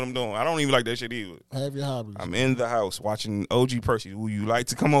don't ask me what I'm doing. I don't even like that shit either. Have your hobbies. I'm in the house watching OG Percy. Would you like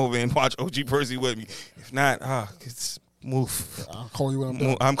to come over and watch OG Percy with me? If not, it's move. I'll call you when I'm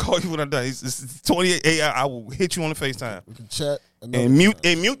done. I'm calling you when I'm done. It's 28. I will hit you on the FaceTime. We can chat and mute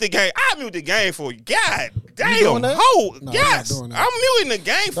the game. I mute the game for you. God damn, ho. No, yes, I'm muting the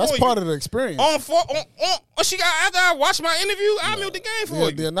game for you. That's part of the experience. She got after I watched my interview. I mute the game for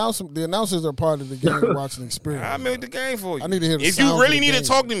you. The announcers are part of the game watching experience. I mute the game for you. I need to hear the if sounds you really of the need game. to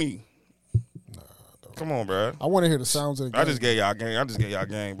talk to me. Come on, bro. I want to hear the sounds of the game. I just gave y'all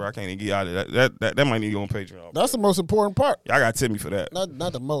game, bro. I can't even get out of that. That might need to go on Patreon. That's the most important part. Y'all got to tip me for that.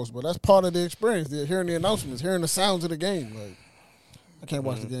 Not the most, but that's part of the experience. Hearing the announcements, hearing the sounds of the game. Like I can't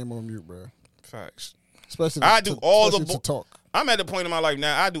watch the game on mute, bro. Facts. Especially to talk. I'm at the point in my life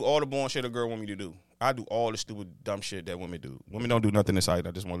now. I do all the boring shit a girl want me to do. I do all the stupid dumb shit that women do. Women don't do nothing inside.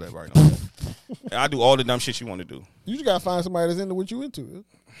 I just want to let right now. And I do all the dumb shit she want to do. You just gotta find somebody that's into what you into.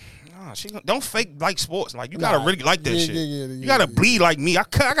 Nah, she don't fake like sports. Like you gotta really like that shit. You gotta bleed like me. I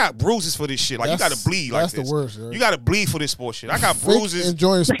got bruises for this shit. Like you gotta bleed like this. That's the worst. Right? You gotta bleed for this sports shit. I got bruises.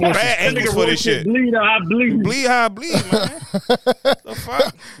 Enjoying sports. Bad angles for this shit. Bleed how I bleed. Bleed how I bleed, man. The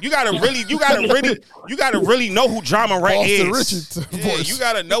fuck? You gotta really know who Drama Rat is. Yeah, you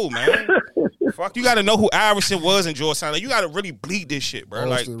gotta know, man. Fuck, you gotta know who Iverson was in Georgetown. Like, you gotta really bleed this shit, bro.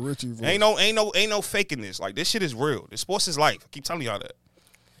 Like, ain't no faking this. Like, this shit is real. This sports is life. I keep telling y'all that.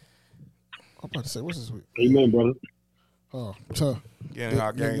 I'm about to say, what's this week? Amen, brother. Oh, getting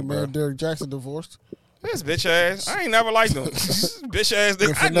our game, bro. Man, Derrick Jackson divorced. This bitch ass. I ain't never liked him. Bitch ass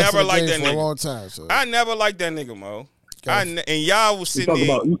nigga. I never liked that nigga. For a long time, so. I never liked that nigga, Mo. And y'all was sitting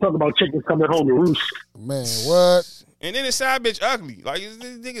there. You talk about chickens coming home to roost. Man, what? And then the side bitch ugly. Like this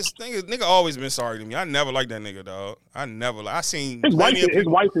nigga always been sorry to me. I never liked that nigga, dog. I seen his wife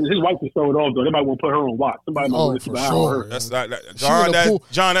is sold off though. They might want to put her on watch. Somebody might want to for sure. That's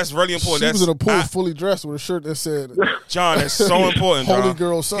John. That's really important. She was in a pool fully dressed with a shirt that said John. That's so important. Holy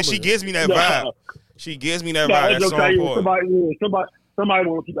girl summer. She gives me that vibe. She gives me that vibe. That's so important. Somebody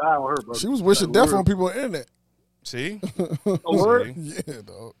want to keep an eye on her, bro. She was wishing death on people on the internet. See? A word? Yeah,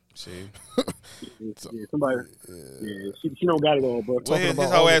 dog. See? Yeah, somebody. Yeah, she don't got it all, bro. Well, his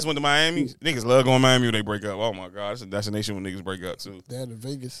whole ass went to Miami. Niggas love going to Miami when they break up. Oh my god, it's a destination when niggas break up too. They had in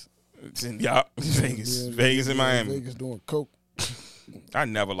Vegas. Yeah, Vegas, Vegas and Miami. Vegas doing coke. I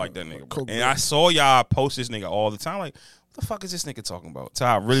never liked that nigga, bro. And I saw y'all post this nigga all the time. Like, what the fuck is this nigga talking about? So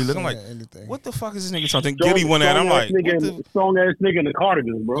I really look. I'm like, what the fuck is this nigga talking? Giddy went at. I'm like, strong ass nigga in the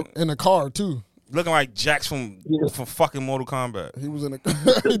cardigan, bro. In the car too. Looking like Jax from fucking Mortal Kombat. He was in a.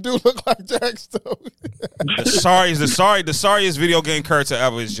 He do look like Jax though. the sorriest video game character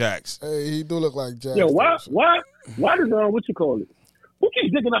ever is Jax. Hey, he do look like Jax. Yo, why does what you call it? Who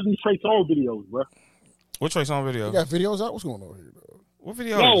keeps digging up these Trey Songz videos, bro? What Trey Songz video? You got videos out? What's going on here, bro? What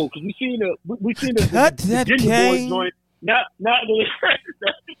video? No, because we seen the Cut that Boys joint. Not now they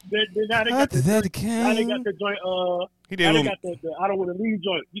got the joint. He did. Now they got the I don't want to leave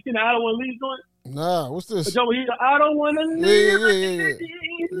joint. You seen the I don't want to leave joint? Nah, what's this? The joint where I don't want to leave.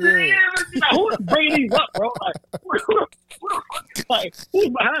 Yeah. Like, who's bringing these up, bro? Like, who's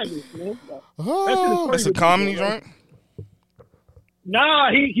behind this, man? That's a comedy joint.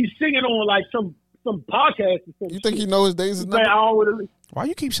 Nah, he's singing on like some podcast. You think he knows his days is number? Why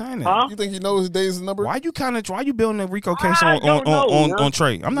you keep saying that? Huh? You think he knows his days is number? Why you building a RICO case on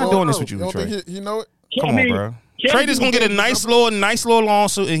Trey? I'm not doing this with you, you don't Trey. Think he know it? Come on, bro. Trey just gonna get a nice little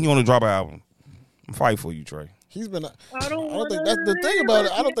lawsuit and he gonna drop an album. I'm fighting for you, Trey. He's been. I don't think that's the thing about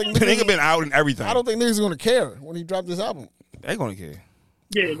it. I don't think nigga been out and everything. I don't think niggas gonna care when he dropped this album. They gonna care.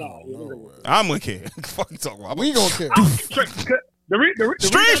 Yeah, no. I'm gonna care. Fuck you talking about? We gonna care. The reason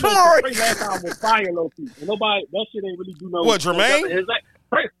Trey last album was fire, low key. And nobody, that shit ain't really do no. What, Jermaine? It's like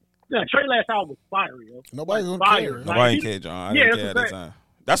Trey last album was fire, yo. Nobody's gonna care. Nobody ain't care, John. I didn't care at that time.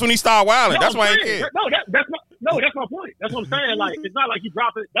 That's when he started wilding. That's why I ain't care. That's my point. That's what I'm saying. Like, it's not like you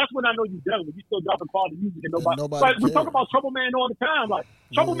drop it. That's when I know you done. When you still dropping quality music and nobody like, we talk about Trouble Man all the time. Like,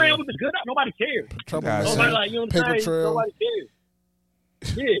 Trouble Man was a good. Nobody cares. Trouble Man. Nobody like, you know what I'm saying? Trail. Nobody cares.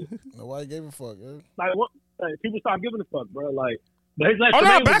 Yeah. Nobody gave a fuck. Yeah. Like what? Like, people start giving a fuck, bro. Like, but his last. Oh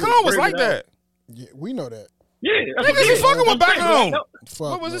no, Back Home was like that. Yeah, we know that. Yeah, niggas was fucking with Back Home.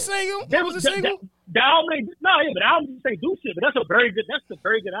 What was it single? What was the single? The album, but the album didn't say do shit. But that's a very good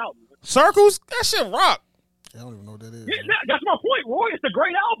album. Circles, that shit rock. I don't even know what that is. Yeah, that's my point, Roy. It's a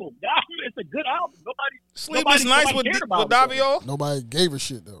great album. The album, it's a good album. Sleepless Nights with Davio. Nobody gave a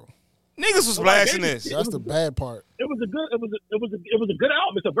shit though. Niggas was blasting this. That's the bad part. It was a good album.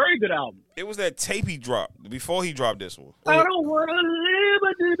 It's a very good album. It was that tape he dropped before he dropped this one. I don't want to live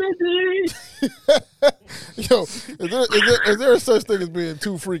a DVD. Yo, is there a such thing as being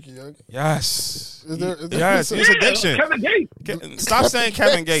too freaky? Young? Yes. Is there yes, it's addiction. Kevin Gates. Stop saying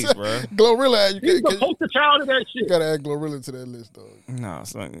Kevin Gates, bro. Glorilla, he's the poster child of that shit. You gotta add Glorilla to that list, dog. No,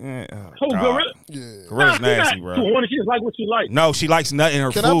 it's like, Glorilla? Yeah. Gorilla's nasty, bro. She just like what she like. No, she likes nothing in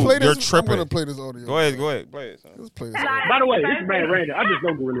her Can food. I play this? You're tripping. I'm gonna play this audio. Go ahead, play it. Let's play this. By the way, this is man Randy. I just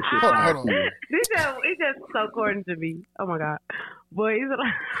know Gorilla shit. Hold on. It's just so corny to me. Oh my god. Boy, it's like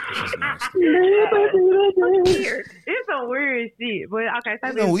it's some weird shit. But okay,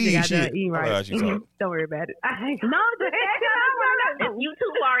 so this weird shit. Eating right. Don't worry about it. You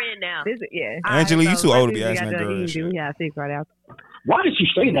too far in now. Angela, you too old to be asking that girl shit. Yeah, I think right out. Why did she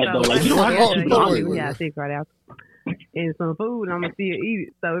say that though? Like, you don't I think right out. And some food, I'm gonna still eat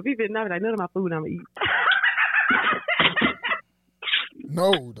it. So if he been like none of my food, I'm gonna eat.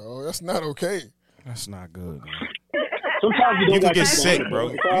 No, dog, that's not okay. That's not good, man. Sometimes you can get sick,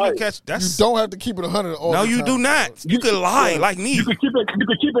 bro. You can catch. You don't have to keep it 100 all the time. No, you do not. You can lie like me. You can keep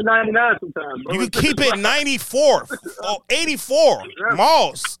it 99 sometimes. Bro. You can keep it 94 or 84.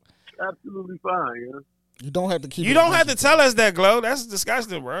 Moss. Absolutely fine, yeah. You don't have to keep. You don't have to tell us that, Glow. That's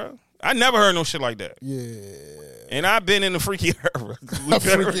disgusting, bro. I never heard no shit like that. Yeah. And I've been in the freaky era.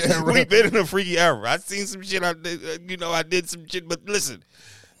 We've been in the freaky era. I've seen some shit. I did some shit. But listen,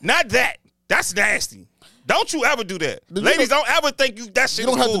 not that. That's nasty. Don't you ever do that. Ladies, don't ever think that shit is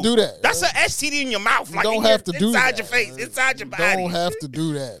cool. You don't have to do that. That's an STD in your mouth. You don't have to do that. Inside your face, inside your body. You don't have to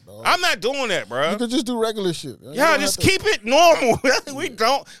do that, dog. I'm not doing that, bro. You could just do regular shit. Yeah, just keep it normal.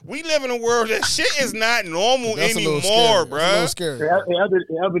 We live in a world that shit is not normal anymore, bro. That's a little scary. In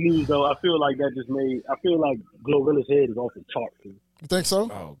other news, though, I feel like Glorilla's head is off the charts. You think so?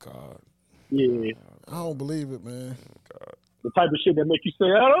 Oh, God. Yeah. I don't believe it, man. God. The type of shit that make you say,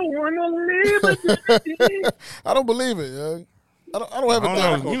 I don't want to live. I don't believe it, young. I don't have a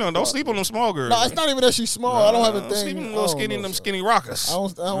thing. Know. You know, don't sleep on them small girls. No, it's not even that she's small. I don't have a thing. Sleep on them little skinny rockers. I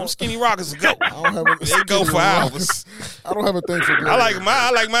don't, them skinny rockers go. I don't have a, they go for hours. I don't have a thing for girls.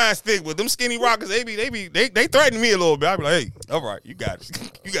 I like mine thick, but them skinny rockers, they threaten me a little bit. I be like, hey, all right, you got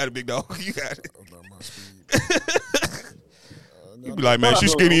it. You got it, big dog. You got it. You be like, man,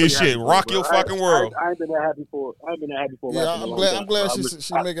 she's skinny as shit. Rock your fucking world. I ain't been that happy for. Yeah, I'm glad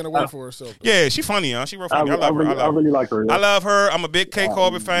she's making a way for herself. Though. Yeah, she funny, huh? She real funny. I love her. I really like her. Yeah. I love her. I'm a big K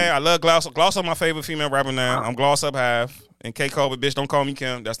Corbett fan. I love Gloss. Gloss is my favorite female rapper now. I'm Gloss up half. And K Corbett, bitch, don't call me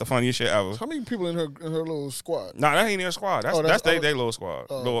Kim. That's the funniest shit ever. How many people in her little squad? Nah, that ain't in her squad. That's they little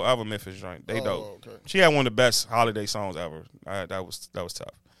squad. Little other Memphis joint. They dope. Okay. She had one of the best holiday songs ever. That was tough.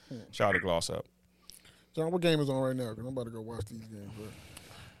 Shout out to Gloss up. John, what game is on right now? Because I'm about to go watch these games,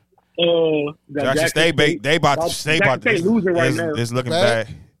 bro. Jackson State, they about to losing right now. It's looking bad.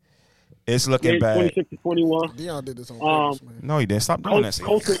 It's looking bad. 26-21. Dion did this on purpose, man. No, he didn't. Stop doing that.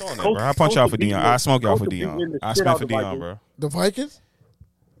 Bro. I punch y'all for Dion. I smoke y'all for Dion. I spent for Dion, bro. The Vikings?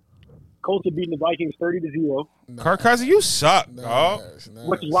 Colts are beating the Vikings 30-0. Kirk Cousins, you suck, dog.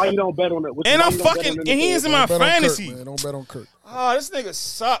 Which is why you don't bet on it. And I'm fucking. And he is in my fantasy. Kirk, man. Don't bet on Kirk. Oh, this nigga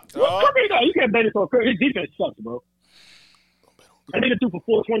suck, dog. You can't bet it on Kirk. His defense sucks, bro. I think it threw for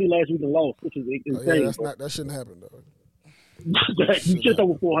 420 last week and lost, which is insane. That shouldn't happen, though. You just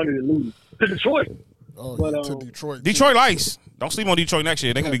over 400 and lose to Detroit. Oh, but, to Detroit. Detroit Lice. Don't sleep on Detroit next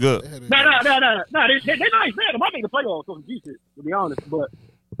year. They're going to be good. No. They're nice, man. They might make the playoffs on the defense, to be honest. But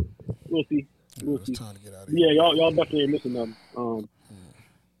we'll see. It's time to get out of here. Yeah, y'all definitely ain't missing nothing.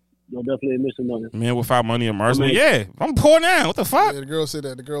 Y'all definitely ain't missing nothing. Man, without money and mercy. Yeah, I'm poor now. What the fuck? Yeah, the girl said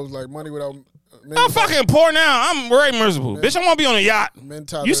that. The girl was like, money without... I'm fucking poor now. I'm very miserable. Bitch, I want to be on a yacht.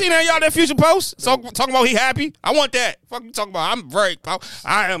 You seen that yacht that Future post? So, talking about he happy? I want that. Fuck you talking about?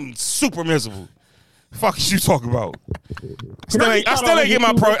 I am super miserable. Fuck is you talking about? I still ain't get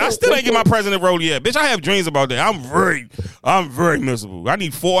my president role yet. Bitch, I have dreams about that. I'm very miserable. I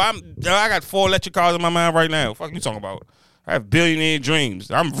got 4 electric cars in my mind right now. Fuck you talking about? I have billionaire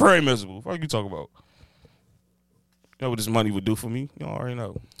dreams. I'm very miserable. Fuck you talking about? You know what this money would do for me? You already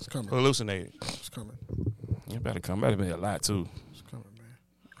know. It's coming. Hallucinated. It's coming. It better come. Better be a lot too. It's coming, man.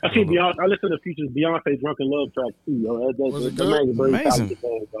 I see Beyonce. I listen to Future's Beyonce "Drunken Love" track too. Was it good? Amazing.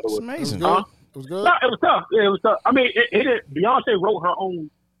 It's amazing. It was good. No, it was tough. Yeah, it was tough. I mean, Beyonce wrote her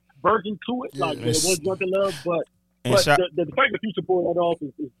own version to it. Like it was "Drunken Love," but the fact that Future pulled that off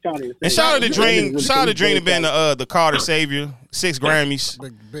is kind of insane. And shout out to Dream. Shout out to Dream to being the Carter Savior. 6 Grammys.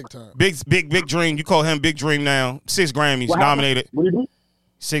 Big time. Big Dream. You call him Big Dream now. 6 Grammys nominated. What did he do?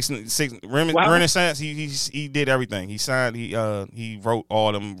 6 Renaissance. He did everything. He signed. He wrote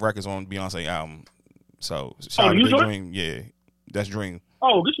all them records on Beyonce album. So shout out to Big Dream. Yeah, that's Dream.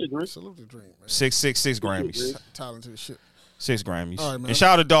 Oh, this is Dream. Salute to Dream, man. 6 Grammys. Talented shit. 6 Grammys. All right, man. And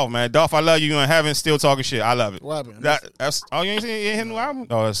shout out to Dolph, man. Dolph, I love you. And Heaven still talking shit. I love it. What happened? That's you ain't seen his new album?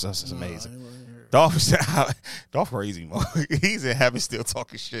 Oh, that's amazing. Dolph crazy, man. He's in Heaven still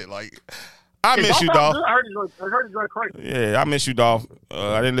talking shit. Like, I miss you, Dolph. I heard he's going crazy. Yeah, I miss you, Dolph.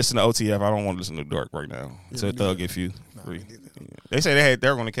 I didn't listen to OTF. I don't want to listen to Dark right now. It's a Thug If You. They say they had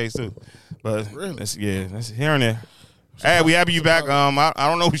Derek on the case too, but really? That's here and there. Hey, we happy you back. I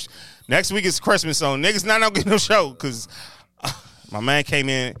don't know. Next week is Christmas, so niggas not getting no show because my man came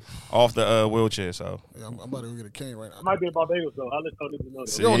in off the wheelchair. So yeah, I'm about to go get a cane right now. I might be in Barbados though. I'll let niggas know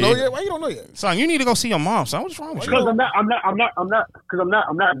that. You don't know yet? Why you don't know yet? Son, you need to go see your mom. Son, what's wrong with you? Because I'm not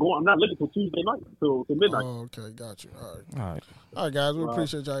looking for Tuesday night till midnight. Oh, okay, got you. All right, guys. We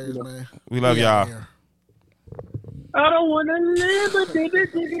appreciate y'all ears, man. We love y'all. I don't want to live a day.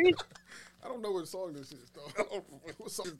 I don't know what song this is, though. What song is